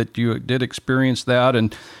day that you did experience that,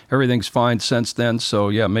 and everything's fine since then. So,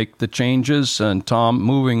 yeah, make the changes. And, Tom,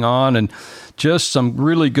 moving on, and just some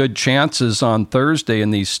really good chances on Thursday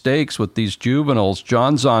in these stakes with these juveniles.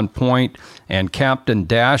 John's on Point and Captain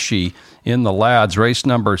Dashy in the lads. Race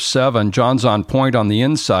number 7, John's on Point on the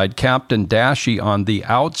inside, Captain Dashy on the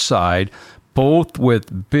outside, both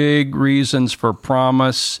with big reasons for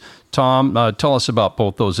promise. Tom, tell us about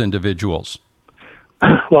both those individuals.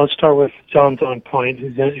 Well, let's start with John's on Point,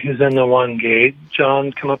 who's in the 1 gate.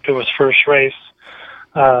 John came up to his first race,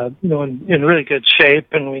 in really good shape,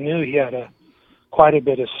 and we knew he had quite a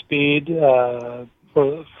bit of speed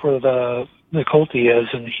for the colt he is,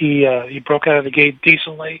 and he broke out of the gate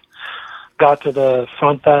decently, got to the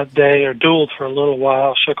front that day, or dueled for a little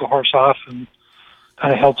while, shook a horse off, and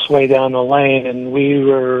kind of helped sway down the lane. And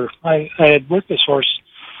I had worked this horse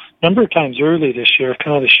a number of times early this year,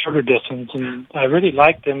 kind of the shorter distance, and I really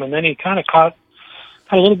liked him. And then he kind of had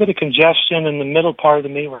a little bit of congestion in the middle part of the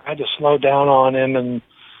meet where I had to slow down on him, and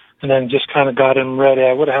then just kind of got him ready.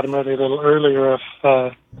 I would have had him ready a little earlier if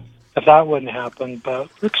that wouldn't happen, but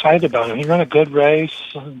we're excited about him. He ran a good race.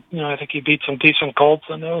 And, I think he beat some decent colts.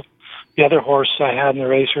 I know the other horse I had in the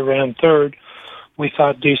race who ran third, we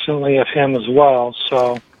thought decently of him as well.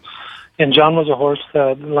 So, and John was a horse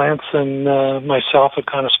that Lance and myself had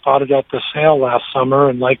kind of spotted at the sale last summer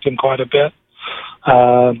and liked him quite a bit.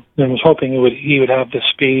 And was hoping he would have the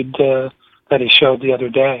speed that he showed the other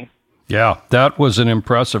day. Yeah, that was an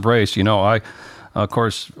impressive race. Of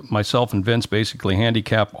course, myself and Vince basically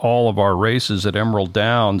handicap all of our races at Emerald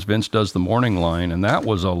Downs. Vince does the morning line, and that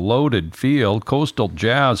was a loaded field. Coastal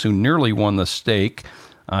Jazz, who nearly won the stake,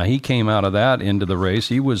 he came out of that into the race.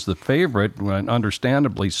 He was the favorite,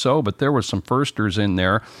 understandably so, but there were some firsters in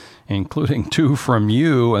there, including 2 from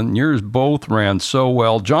you, and yours both ran so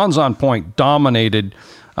well. John's on Point dominated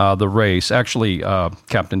the race. Actually,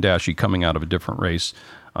 Captain Dashy coming out of a different race.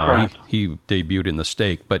 He debuted in the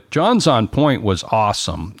stake. But John's on Point was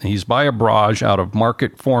awesome. He's by a barrage out of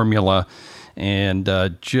Market Formula, and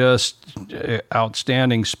just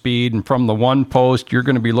outstanding speed. And from the 1 post, you're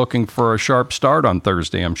going to be looking for a sharp start on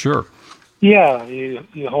Thursday, I'm sure. Yeah,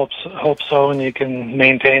 you hope so, and you can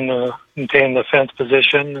maintain the fence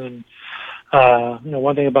position. And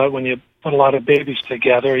one thing about when you put a lot of babies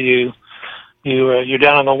together, you're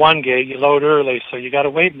down on the 1 gate. You load early, so you got to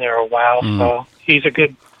wait in there a while. So he's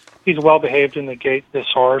well behaved in the gate, this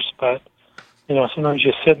horse, but. Sometimes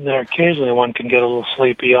you're sitting there. Occasionally, one can get a little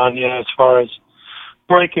sleepy on you as far as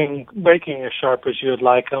breaking as sharp as you would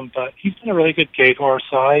like him. But he's been a really good gate horse,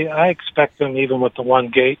 so I expect him, even with the 1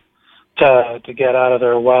 gate, to get out of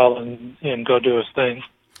there well and go do his thing.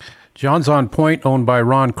 John's on Point, owned by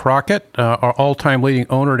Ron Crockett, our all-time leading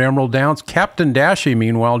owner at Emerald Downs. Captain Dashy,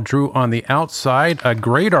 meanwhile, drew on the outside, a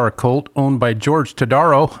Gradar colt owned by George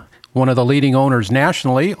Tadaro, one of the leading owners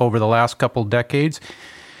nationally over the last couple decades.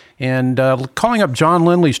 And calling up John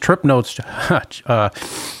Lindley's trip notes,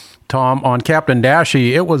 Tom, on Captain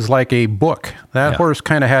Dashy, it was like a book. That horse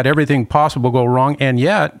kind of had everything possible go wrong, and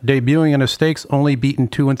yet, debuting in a stakes, only beaten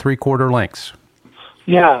 2 3/4 lengths.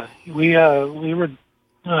 Yeah, we were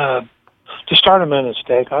to start him in a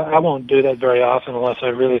stake. I won't do that very often unless I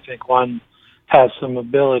really think one has some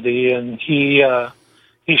ability, and he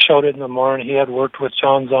showed it in the morning. He had worked with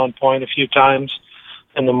John's on Point a few times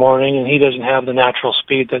in the morning, and he doesn't have the natural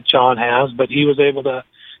speed that John has, but he was able to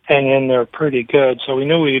hang in there pretty good. So we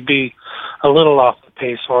knew he'd be a little off the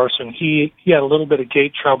pace horse, and he had a little bit of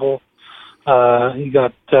gate trouble. He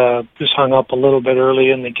got just hung up a little bit early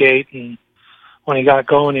in the gate, and when he got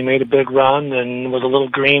going, he made a big run and was a little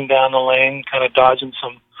green down the lane, kind of dodging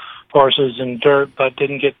some horses in dirt, but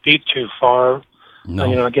didn't get beat too far.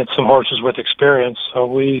 No. Against some horses with experience. So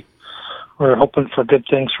we're hoping for good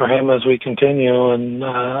things for him as we continue, and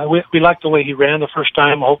we like the way he ran the first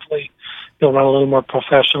time. Hopefully, he'll run a little more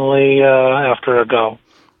professionally after a go.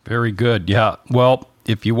 Very good. Yeah. Well,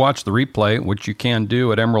 if you watch the replay, which you can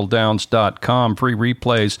do at emeralddowns.com, free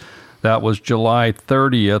replays, that was July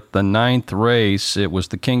 30th, the 9th race. It was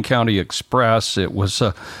the King County Express. It was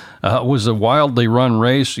a wildly run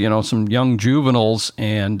race, some young juveniles,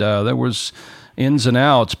 and there was ins and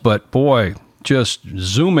outs, but boy, just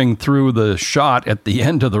zooming through the shot at the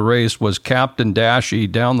end of the race was Captain Dashy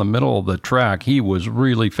down the middle of the track. He was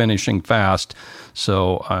really finishing fast.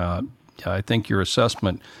 So I think your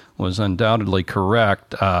assessment was undoubtedly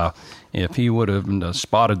correct. If he would have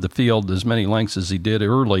spotted the field as many lengths as he did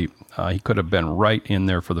early, he could have been right in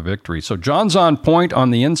there for the victory. So John's on point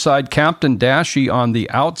on the inside, Captain Dashy on the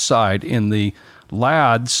outside in the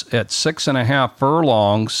lads at 6.5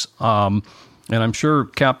 furlongs. And I'm sure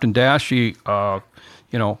Captain Dashy,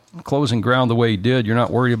 closing ground the way he did, you're not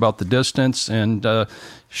worried about the distance. And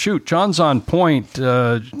John's on point.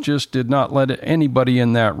 Just did not let anybody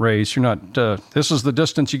in that race. You're not. This is the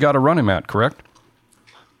distance you got to run him at, correct?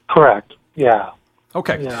 Correct. Yeah.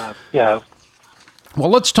 Okay. Yeah. Well,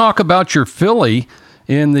 let's talk about your filly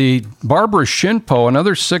in the Barbara Shinpo,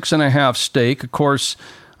 another 6.5 stake, of course,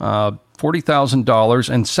 $40,000,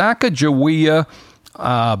 and Sacagawea.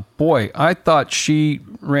 Boy, I thought she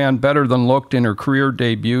ran better than looked in her career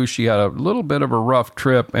debut. She had a little bit of a rough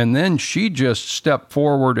trip, and then she just stepped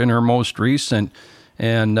forward in her most recent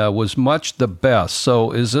and was much the best.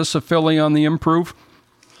 So is this a filly on the improve?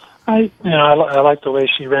 I like the way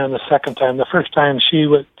she ran the second time. The first time she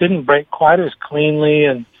didn't break quite as cleanly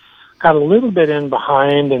and got a little bit in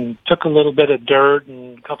behind and took a little bit of dirt,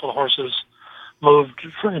 and a couple of horses moved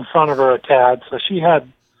in front of her a tad. So she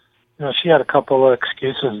had a couple of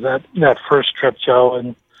excuses that first trip, Joe,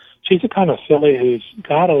 and she's the kind of filly who's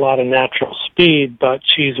got a lot of natural speed, but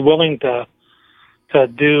she's willing to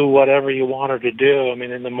do whatever you want her to do. I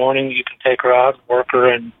mean, in the morning you can take her out, work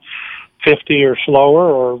her in 50 or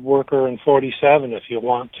slower, or work her in 47 if you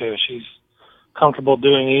want to. She's comfortable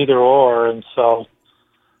doing either or, and so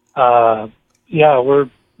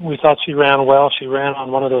we thought she ran well. She ran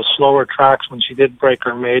on one of those slower tracks when she did break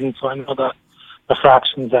her maiden, so I know that the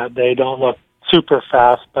fractions that day don't look super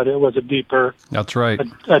fast, but it was a deeper. That's right.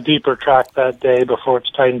 A deeper track that day before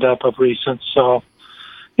it's tightened up of recent. So,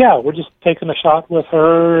 yeah, we're just taking a shot with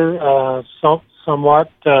her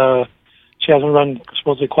somewhat. She hasn't run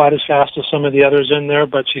supposedly quite as fast as some of the others in there,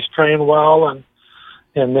 but she's trained well, and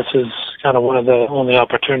this is kind of one of the only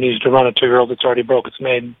opportunities to run a 2-year-old that's already broke its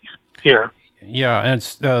maiden here. Yeah, and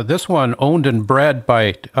it's, this one owned and bred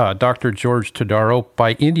by Dr. George Todaro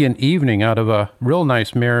by Indian Evening out of a real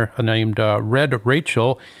nice mare named Red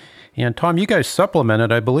Rachel. And Tom, you guys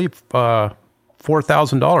supplemented, I believe,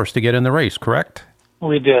 $4,000 to get in the race, correct?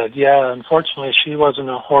 We did, yeah. Unfortunately, she wasn't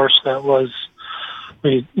a horse that was...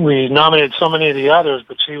 We nominated so many of the others,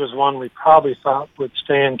 but she was one we probably thought would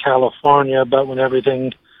stay in California. But when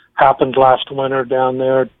everything happened last winter down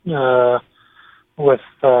there with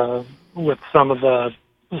some of the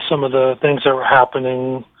things that were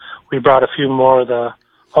happening, we brought a few more of the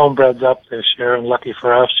homebreds up this year, and lucky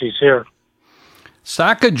for us, she's here.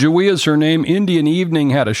 Sacagawea is her name. Indian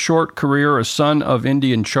Evening had a short career, a son of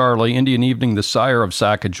Indian Charlie. Indian Evening, the sire of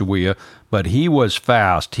Sacagawea, but he was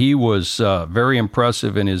fast. He was very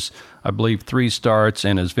impressive in his, I believe, 3 starts,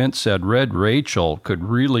 and as Vince said, Red Rachel could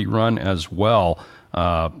really run as well.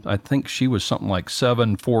 I think she was something like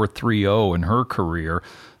 7.430 in her career.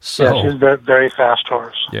 So, yeah, she's a very, very fast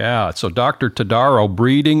horse. Yeah, so Dr. Todaro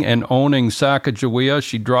breeding and owning Sacagawea.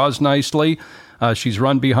 She draws nicely. She's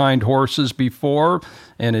run behind horses before,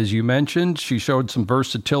 and as you mentioned, she showed some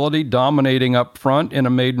versatility, dominating up front in a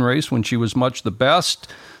maiden race when she was much the best.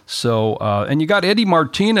 So, and you got Eddie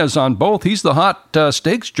Martinez on both. He's the hot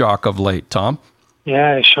stakes jock of late, Tom.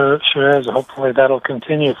 Yeah, he sure is. Hopefully that'll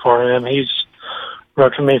continue for him. He's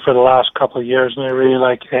worked for me for the last couple of years, and I really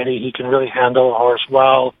like Eddie. He can really handle a horse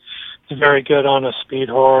well. He's very good on a speed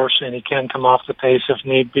horse, and he can come off the pace if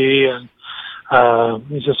need be, and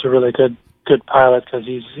he's just a really good pilot because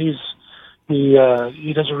he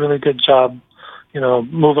does a really good job,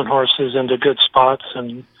 moving horses into good spots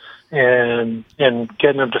and and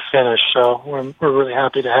getting him to finish. So we're really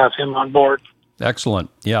happy to have him on board. Excellent.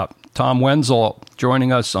 Yeah. Tom Wenzel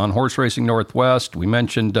joining us on Horse Racing Northwest. We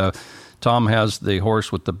mentioned Tom has the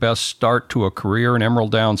horse with the best start to a career in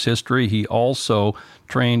Emerald Downs history. He also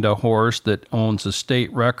trained a horse that owns a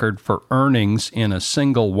state record for earnings in a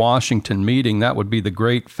single Washington meeting. That would be the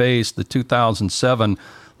Great Face, the 2007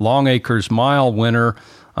 Longacres Mile winner.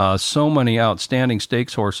 So many outstanding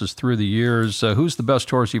stakes horses through the years. Who's the best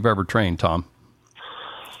horse you've ever trained, Tom?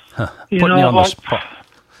 Putting you on the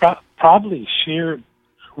spot. Probably sheer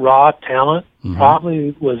raw talent. Mm-hmm.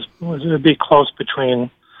 Probably would be close between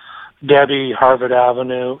Debbie, Harvard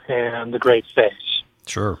Avenue, and the Great Face.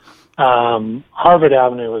 Sure. Harvard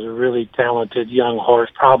Avenue was a really talented young horse.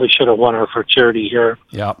 Probably should have won her for charity here.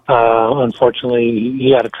 Yeah. Unfortunately, he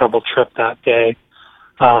had a trouble trip that day.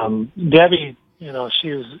 Debbie,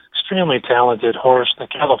 she was extremely talented horse. The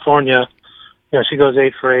California, she goes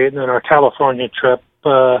 8 for 8, and then our California trip,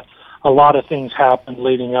 a lot of things happened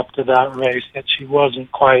leading up to that race that she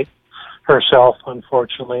wasn't quite herself,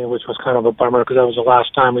 unfortunately, which was kind of a bummer because that was the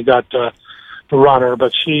last time we got to run her.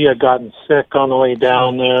 But she had gotten sick on the way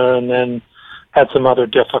down there and then had some other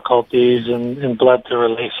difficulties and bled through her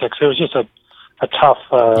Lasix. It was just a tough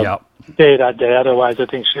day that day. Otherwise, I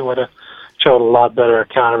think she would have showed a lot better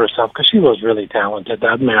account of herself because she was really talented,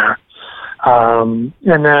 that mare. And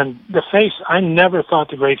then the Face, I never thought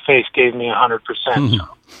the Great Face gave me 100%.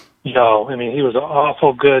 He was an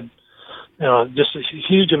awful good, just a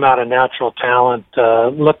huge amount of natural talent.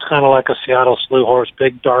 Looked kind of like a Seattle Slew horse,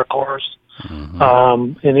 big dark horse.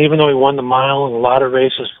 Mm-hmm. And even though he won the mile and a lot of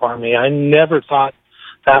races for me, I never thought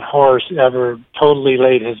that horse ever totally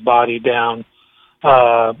laid his body down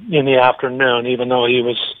in the afternoon, even though he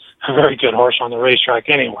was a very good horse on the racetrack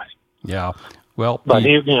anyway. Yeah. Well, but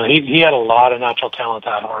he had a lot of natural talent,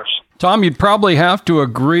 that horse. Tom, you'd probably have to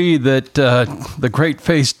agree that the Great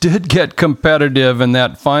Face did get competitive in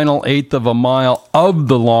that final eighth of a mile of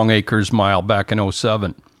the Longacres Mile back in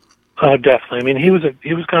 2007. Definitely. He was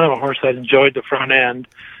kind of a horse that enjoyed the front end,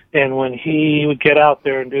 and when he would get out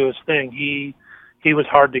there and do his thing, he was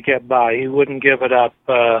hard to get by. He wouldn't give it up,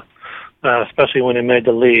 especially when he made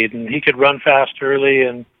the lead, and he could run fast early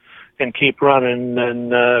and keep running,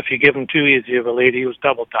 and if you give him too easy of a lead, he was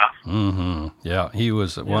double tough. Mm-hmm. Yeah, he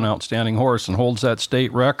was one outstanding horse and holds that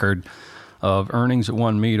state record of earnings at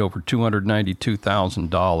one meet over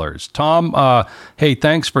 $292,000. Tom, hey,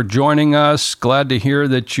 thanks for joining us. Glad to hear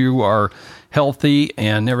that you are healthy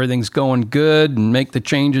and everything's going good and make the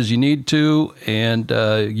changes you need to, and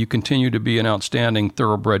you continue to be an outstanding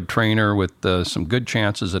thoroughbred trainer with some good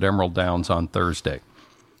chances at Emerald Downs on Thursday.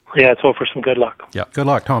 Yeah, let's hope for some good luck. Yeah, good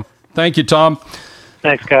luck, Tom. Thank you, Tom.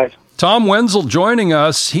 Thanks, guys. Tom Wenzel joining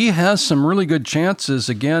us. He has some really good chances.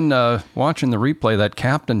 Again, watching the replay, that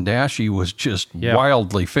Captain Dashy was just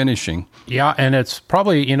wildly finishing. Yeah, and it's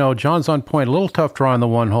probably, John's on point. A little tough draw on the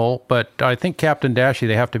one hole, but I think Captain Dashy,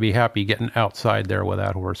 they have to be happy getting outside there with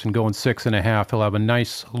that horse and going 6.5. He'll have a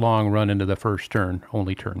nice long run into the first turn,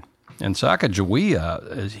 only turn. And Sacagawea,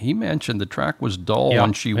 as he mentioned, the track was dull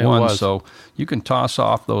when she won, so you can toss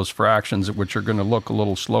off those fractions, which are going to look a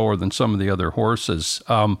little slower than some of the other horses.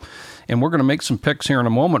 And we're going to make some picks here in a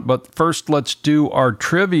moment, but first let's do our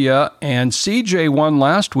trivia. And CJ won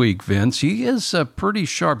last week, Vince. He is pretty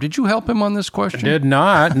sharp. Did you help him on this question? I did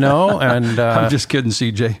not, no. And I'm just kidding,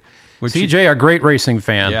 CJ. CJ, a great racing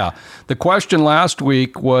fan. Yeah. The question last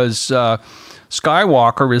week was...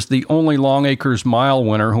 Skywalker is the only Longacres Mile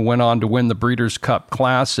winner who went on to win the Breeders' Cup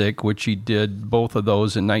Classic, which he did both of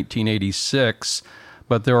those in 1986.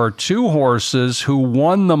 But there are two horses who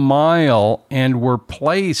won the mile and were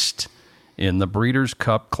placed in the Breeders'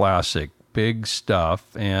 Cup Classic. Big stuff,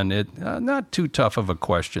 and it not too tough of a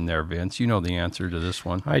question there, Vince. You know the answer to this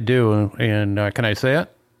one. I do, and can I say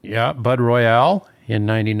it? Yeah, Bud Royale in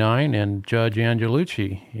 99 and Judge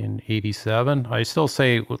Angelucci in 87. I still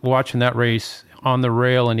say watching that race on the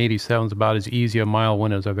rail in 87 is about as easy a mile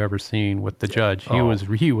win as I've ever seen with the Judge. He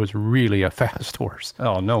was really a fast horse.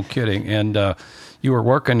 Oh, no kidding. And you were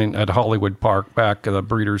working at Hollywood Park back at the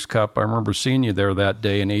Breeders' Cup. I remember seeing you there that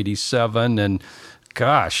day in 87, and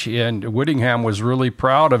gosh, and Whittingham was really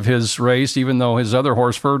proud of his race, even though his other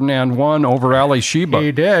horse, Ferdinand, won over Ali Sheba.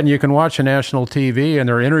 He did, and you can watch the national TV, and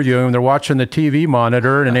they're interviewing him. They're watching the TV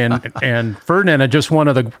monitor, and Ferdinand had just won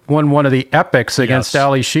one of the epics against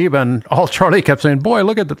Ali Sheba, and all Charlie kept saying, "Boy,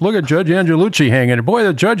 look at Judge Angelucci hanging. And boy,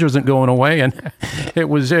 the Judge wasn't going away." And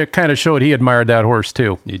it kind of showed he admired that horse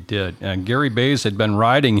too. He did. And Gary Bays had been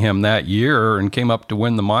riding him that year and came up to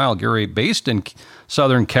win the mile. Gary based in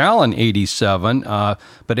Southern Cal in 87,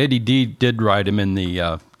 but Eddie D did ride him in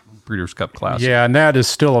the Breeders' Cup Classic. Yeah, and that is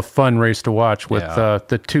still a fun race to watch with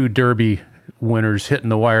the two Derby winners hitting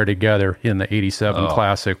the wire together in the 87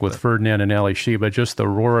 Classic with Ferdinand and Ellie Sheba, just the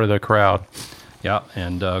roar of the crowd. Yeah,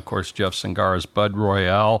 and of course, Jeff Sangara's Bud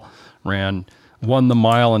Royale won the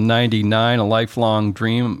mile in 99, a lifelong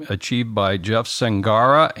dream achieved by Jeff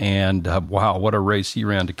Sangara. And wow, what a race he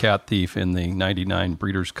ran to Cat Thief in the 99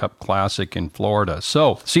 Breeders' Cup Classic in Florida.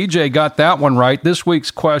 So CJ got that one right. This week's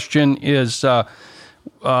question is on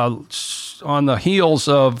the heels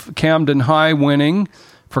of Camden High winning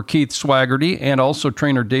for Keith Swaggerty and also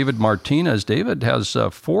trainer David Martinez. David has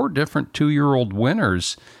 4 different 2-year-old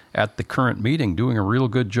winners at the current meeting, doing a real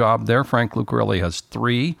good job there. Frank Lucarelli has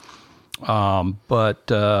 3.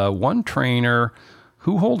 But one trainer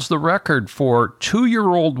who holds the record for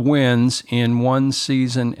 2-year-old wins in one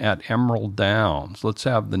season at Emerald Downs. Let's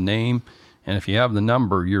have the name, and if you have the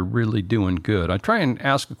number, you're really doing good. I try and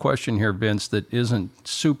ask a question here, Vince, that isn't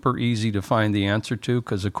super easy to find the answer to,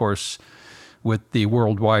 because, of course, with the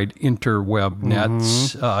worldwide interweb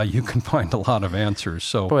nets, you can find a lot of answers.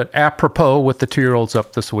 So, but apropos with the 2-year-olds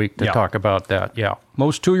up this week to talk about that,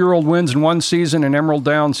 most 2-year-old wins in one season in Emerald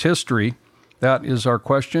Downs history. That is our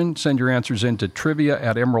question. Send your answers in to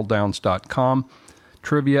trivia@emeralddowns.com.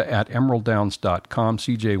 Trivia@emeralddowns.com.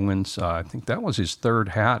 CJ wins, I think that was his 3rd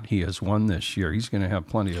hat he has won this year. He's going to have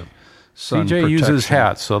plenty of sun CJ protection. uses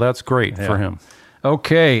hats, so that's great for him.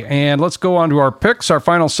 Okay, and let's go on to our picks, our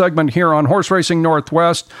final segment here on Horse Racing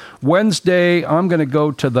Northwest. Wednesday, I'm going to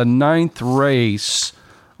go to the 9th race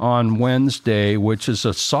on Wednesday, which is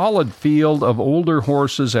a solid field of older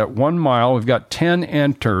horses at 1 mile. We've got 10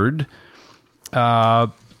 entered.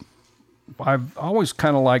 I've always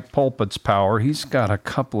kind of liked Pulpit's Power. He's got a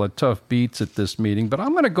couple of tough beats at this meeting, but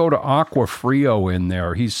I'm going to go to Aqua Frio in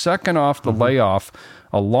there. He's second off the layoff,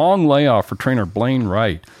 a long layoff for trainer Blaine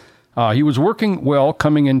Wright. He was working well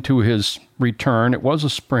coming into his return. It was a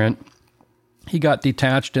sprint. He got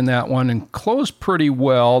detached in that one and closed pretty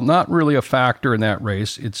well. Not really a factor in that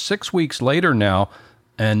race. It's 6 weeks later now,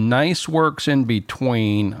 and nice works in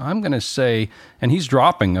between. I'm going to say, and he's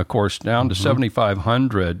dropping, of course, down to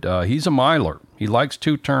 7,500. He's a miler. He likes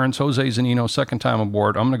 2 turns. Jose Zanino, second time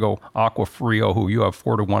aboard. I'm going to go Aqua Frio, who you have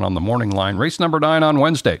 4-1 on the morning line. Race number 9 on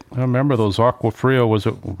Wednesday. I remember those Aqua Frio. Was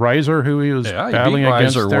it Riser who he was battling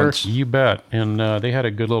against there? Once. You bet. And they had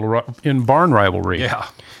a good little in-barn rivalry. Yeah.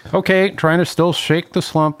 Okay, trying to still shake the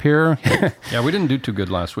slump here. Yeah, we didn't do too good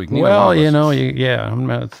last week. Well,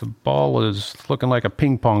 the ball is looking like a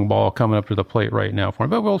ping pong ball coming up to the plate right now for me.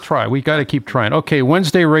 But we'll try. We got to keep trying. Okay,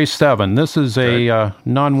 Wednesday, race 7. This is a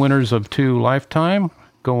non-winners of 2 lifetime,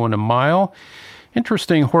 going a mile.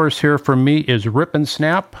 Interesting horse here for me is Rip and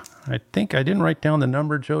Snap. I think I didn't write down the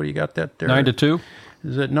number, Joe. You got that there? 9-2.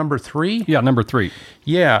 Is it number 3? Yeah, number 3.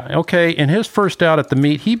 Yeah, okay. In his first out at the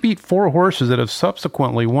meet, he beat 4 horses that have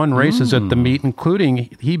subsequently won races at the meet, including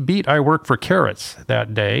he beat I Work for Carrots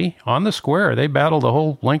that day on the square. They battled the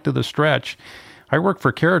whole length of the stretch. I Work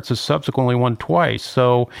for Carrots has subsequently won twice.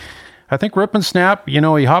 So I think Rip and Snap,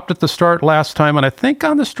 he hopped at the start last time, and I think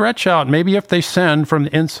on the stretch out, maybe if they send from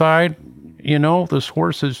the inside, this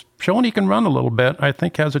horse is showing he can run a little bit, I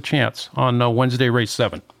think has a chance on Wednesday, race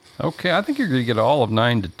 7. Okay, I think you're going to get all of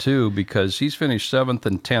 9-2 because he's finished 7th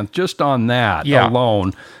and 10th just on that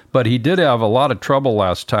alone. But he did have a lot of trouble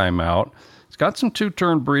last time out. He's got some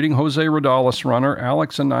 2-turn breeding. Jose Rodales runner,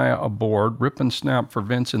 Alex Anaya aboard. Rip and Snap for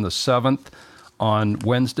Vince in the 7th on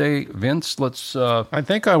Wednesday. Vince, let's... I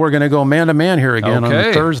think we're going to go man-to-man here again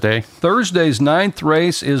on Thursday. Thursday's 9th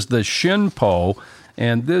race is the Shinpo,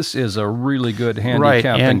 and this is a really good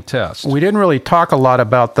handicapping test. We didn't really talk a lot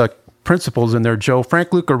about the principles in there, Joe. Frank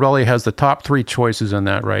Lucarelli has the top 3 choices in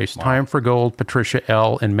that race. Wow. Time for Gold, Patricia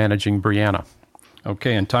L., and Managing Brianna.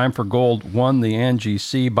 Okay, and Time for Gold won the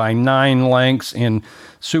NGC by 9 lengths in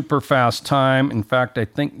super fast time. In fact, I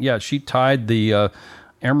think, she tied the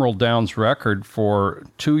Emerald Downs record for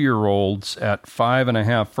 2-year-olds at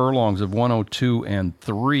 5.5 furlongs of 102 and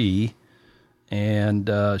 3. And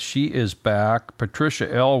she is back.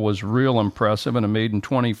 Patricia L. was real impressive in a maiden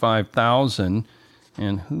 25,000.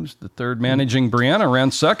 And who's the third? Managing Brianna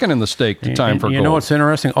ran second in the stake to Time for Gold. You know what's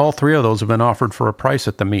interesting? All 3 of those have been offered for a price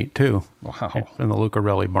at the meet, too. Wow. In the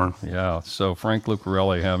Lucarelli barn. Yeah, so Frank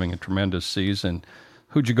Lucarelli having a tremendous season.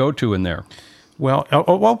 Who'd you go to in there? Well,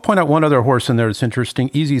 I'll point out one other horse in there that's interesting.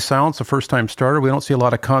 Easy Silence, a first-time starter. We don't see a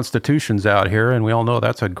lot of Constitutions out here, and we all know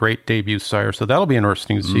that's a great debut sire. So that'll be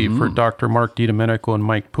interesting to see for Dr. Mark DiDomenico and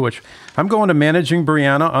Mike Puich. I'm going to Managing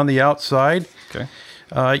Brianna on the outside. Okay.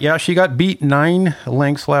 She got beat 9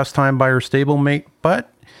 lengths last time by her stablemate,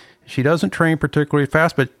 but she doesn't train particularly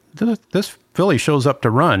fast. But this filly shows up to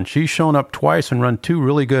run. She's shown up twice and run 2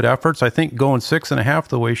 really good efforts. I think going 6.5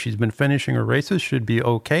 the way she's been finishing her races should be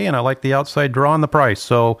okay, and I like the outside draw on the price.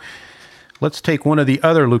 So let's take one of the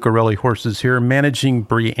other Lucarelli horses here, Managing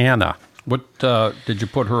Brianna. What did you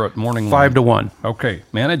put her at morning line? 5 to 1. Okay,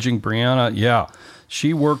 Managing Brianna, yeah.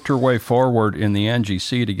 She worked her way forward in the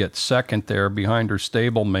NGC to get second there behind her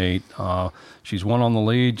stablemate. She's won on the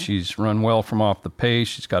lead. She's run well from off the pace.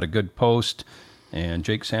 She's got a good post. And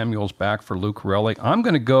Jake Samuel's back for Lucarelli. I'm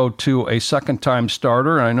going to go to a second-time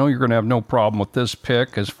starter, and I know you're going to have no problem with this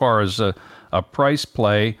pick as far as a price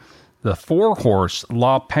play. The 4-horse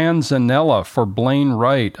La Panzanella for Blaine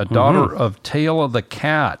Wright, a daughter of Tail of the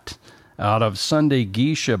Cat out of Sunday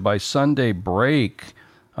Geisha by Sunday Break.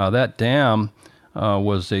 That dam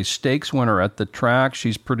was a stakes winner at the track.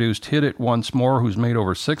 She's produced Hit It Once More, who's made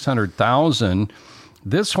over $600,000.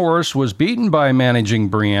 This horse was beaten by Managing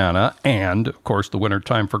Brianna and, of course, the winner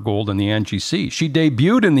Time for Gold in the NGC. She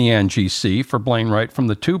debuted in the NGC for Blaine Wright. From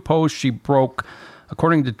the 2 posts, she broke,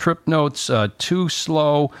 according to Trip Notes, 2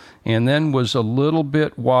 slow, and then was a little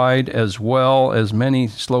bit wide as well, as many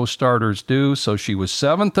slow starters do. So she was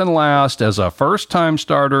 7th and last as a first-time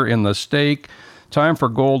starter in the stake. Time for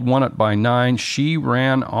Gold won it by 9. She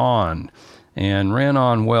ran on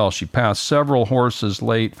well. She passed several horses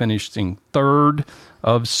late, finishing 3rd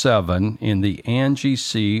of 7 in the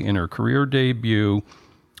NGC in her career debut.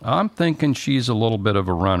 I'm thinking she's a little bit of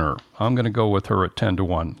a runner. I'm going to go with her at 10 to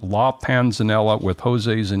 1. La Panzanella with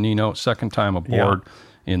Jose Zanino, second time aboard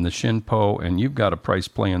in the Shinpo, and you've got a price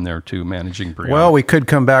play in there too, Managing Brianna. Well, we could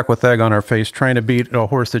come back with egg on our face trying to beat a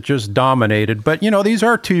horse that just dominated, but these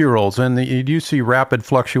are 2-year-olds, and you do see rapid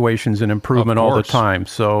fluctuations and improvement all the time.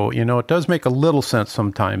 So it does make a little sense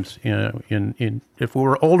sometimes. If we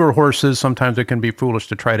were older horses, sometimes it can be foolish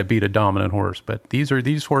to try to beat a dominant horse, but these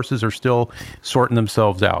horses are still sorting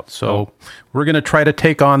themselves out. So we're going to try to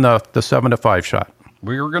take on the 7 to 5 shot.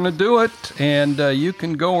 We're going to do it, and you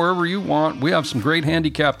can go wherever you want. We have some great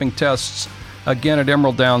handicapping tests again at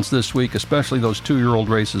Emerald Downs this week, especially those 2-year-old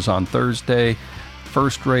races on Thursday.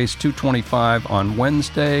 First race, 2:25 on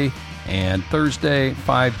Wednesday, and Thursday,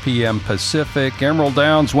 5 p.m. Pacific. Emerald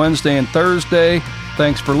Downs, Wednesday and Thursday.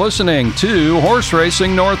 Thanks for listening to Horse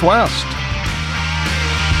Racing Northwest.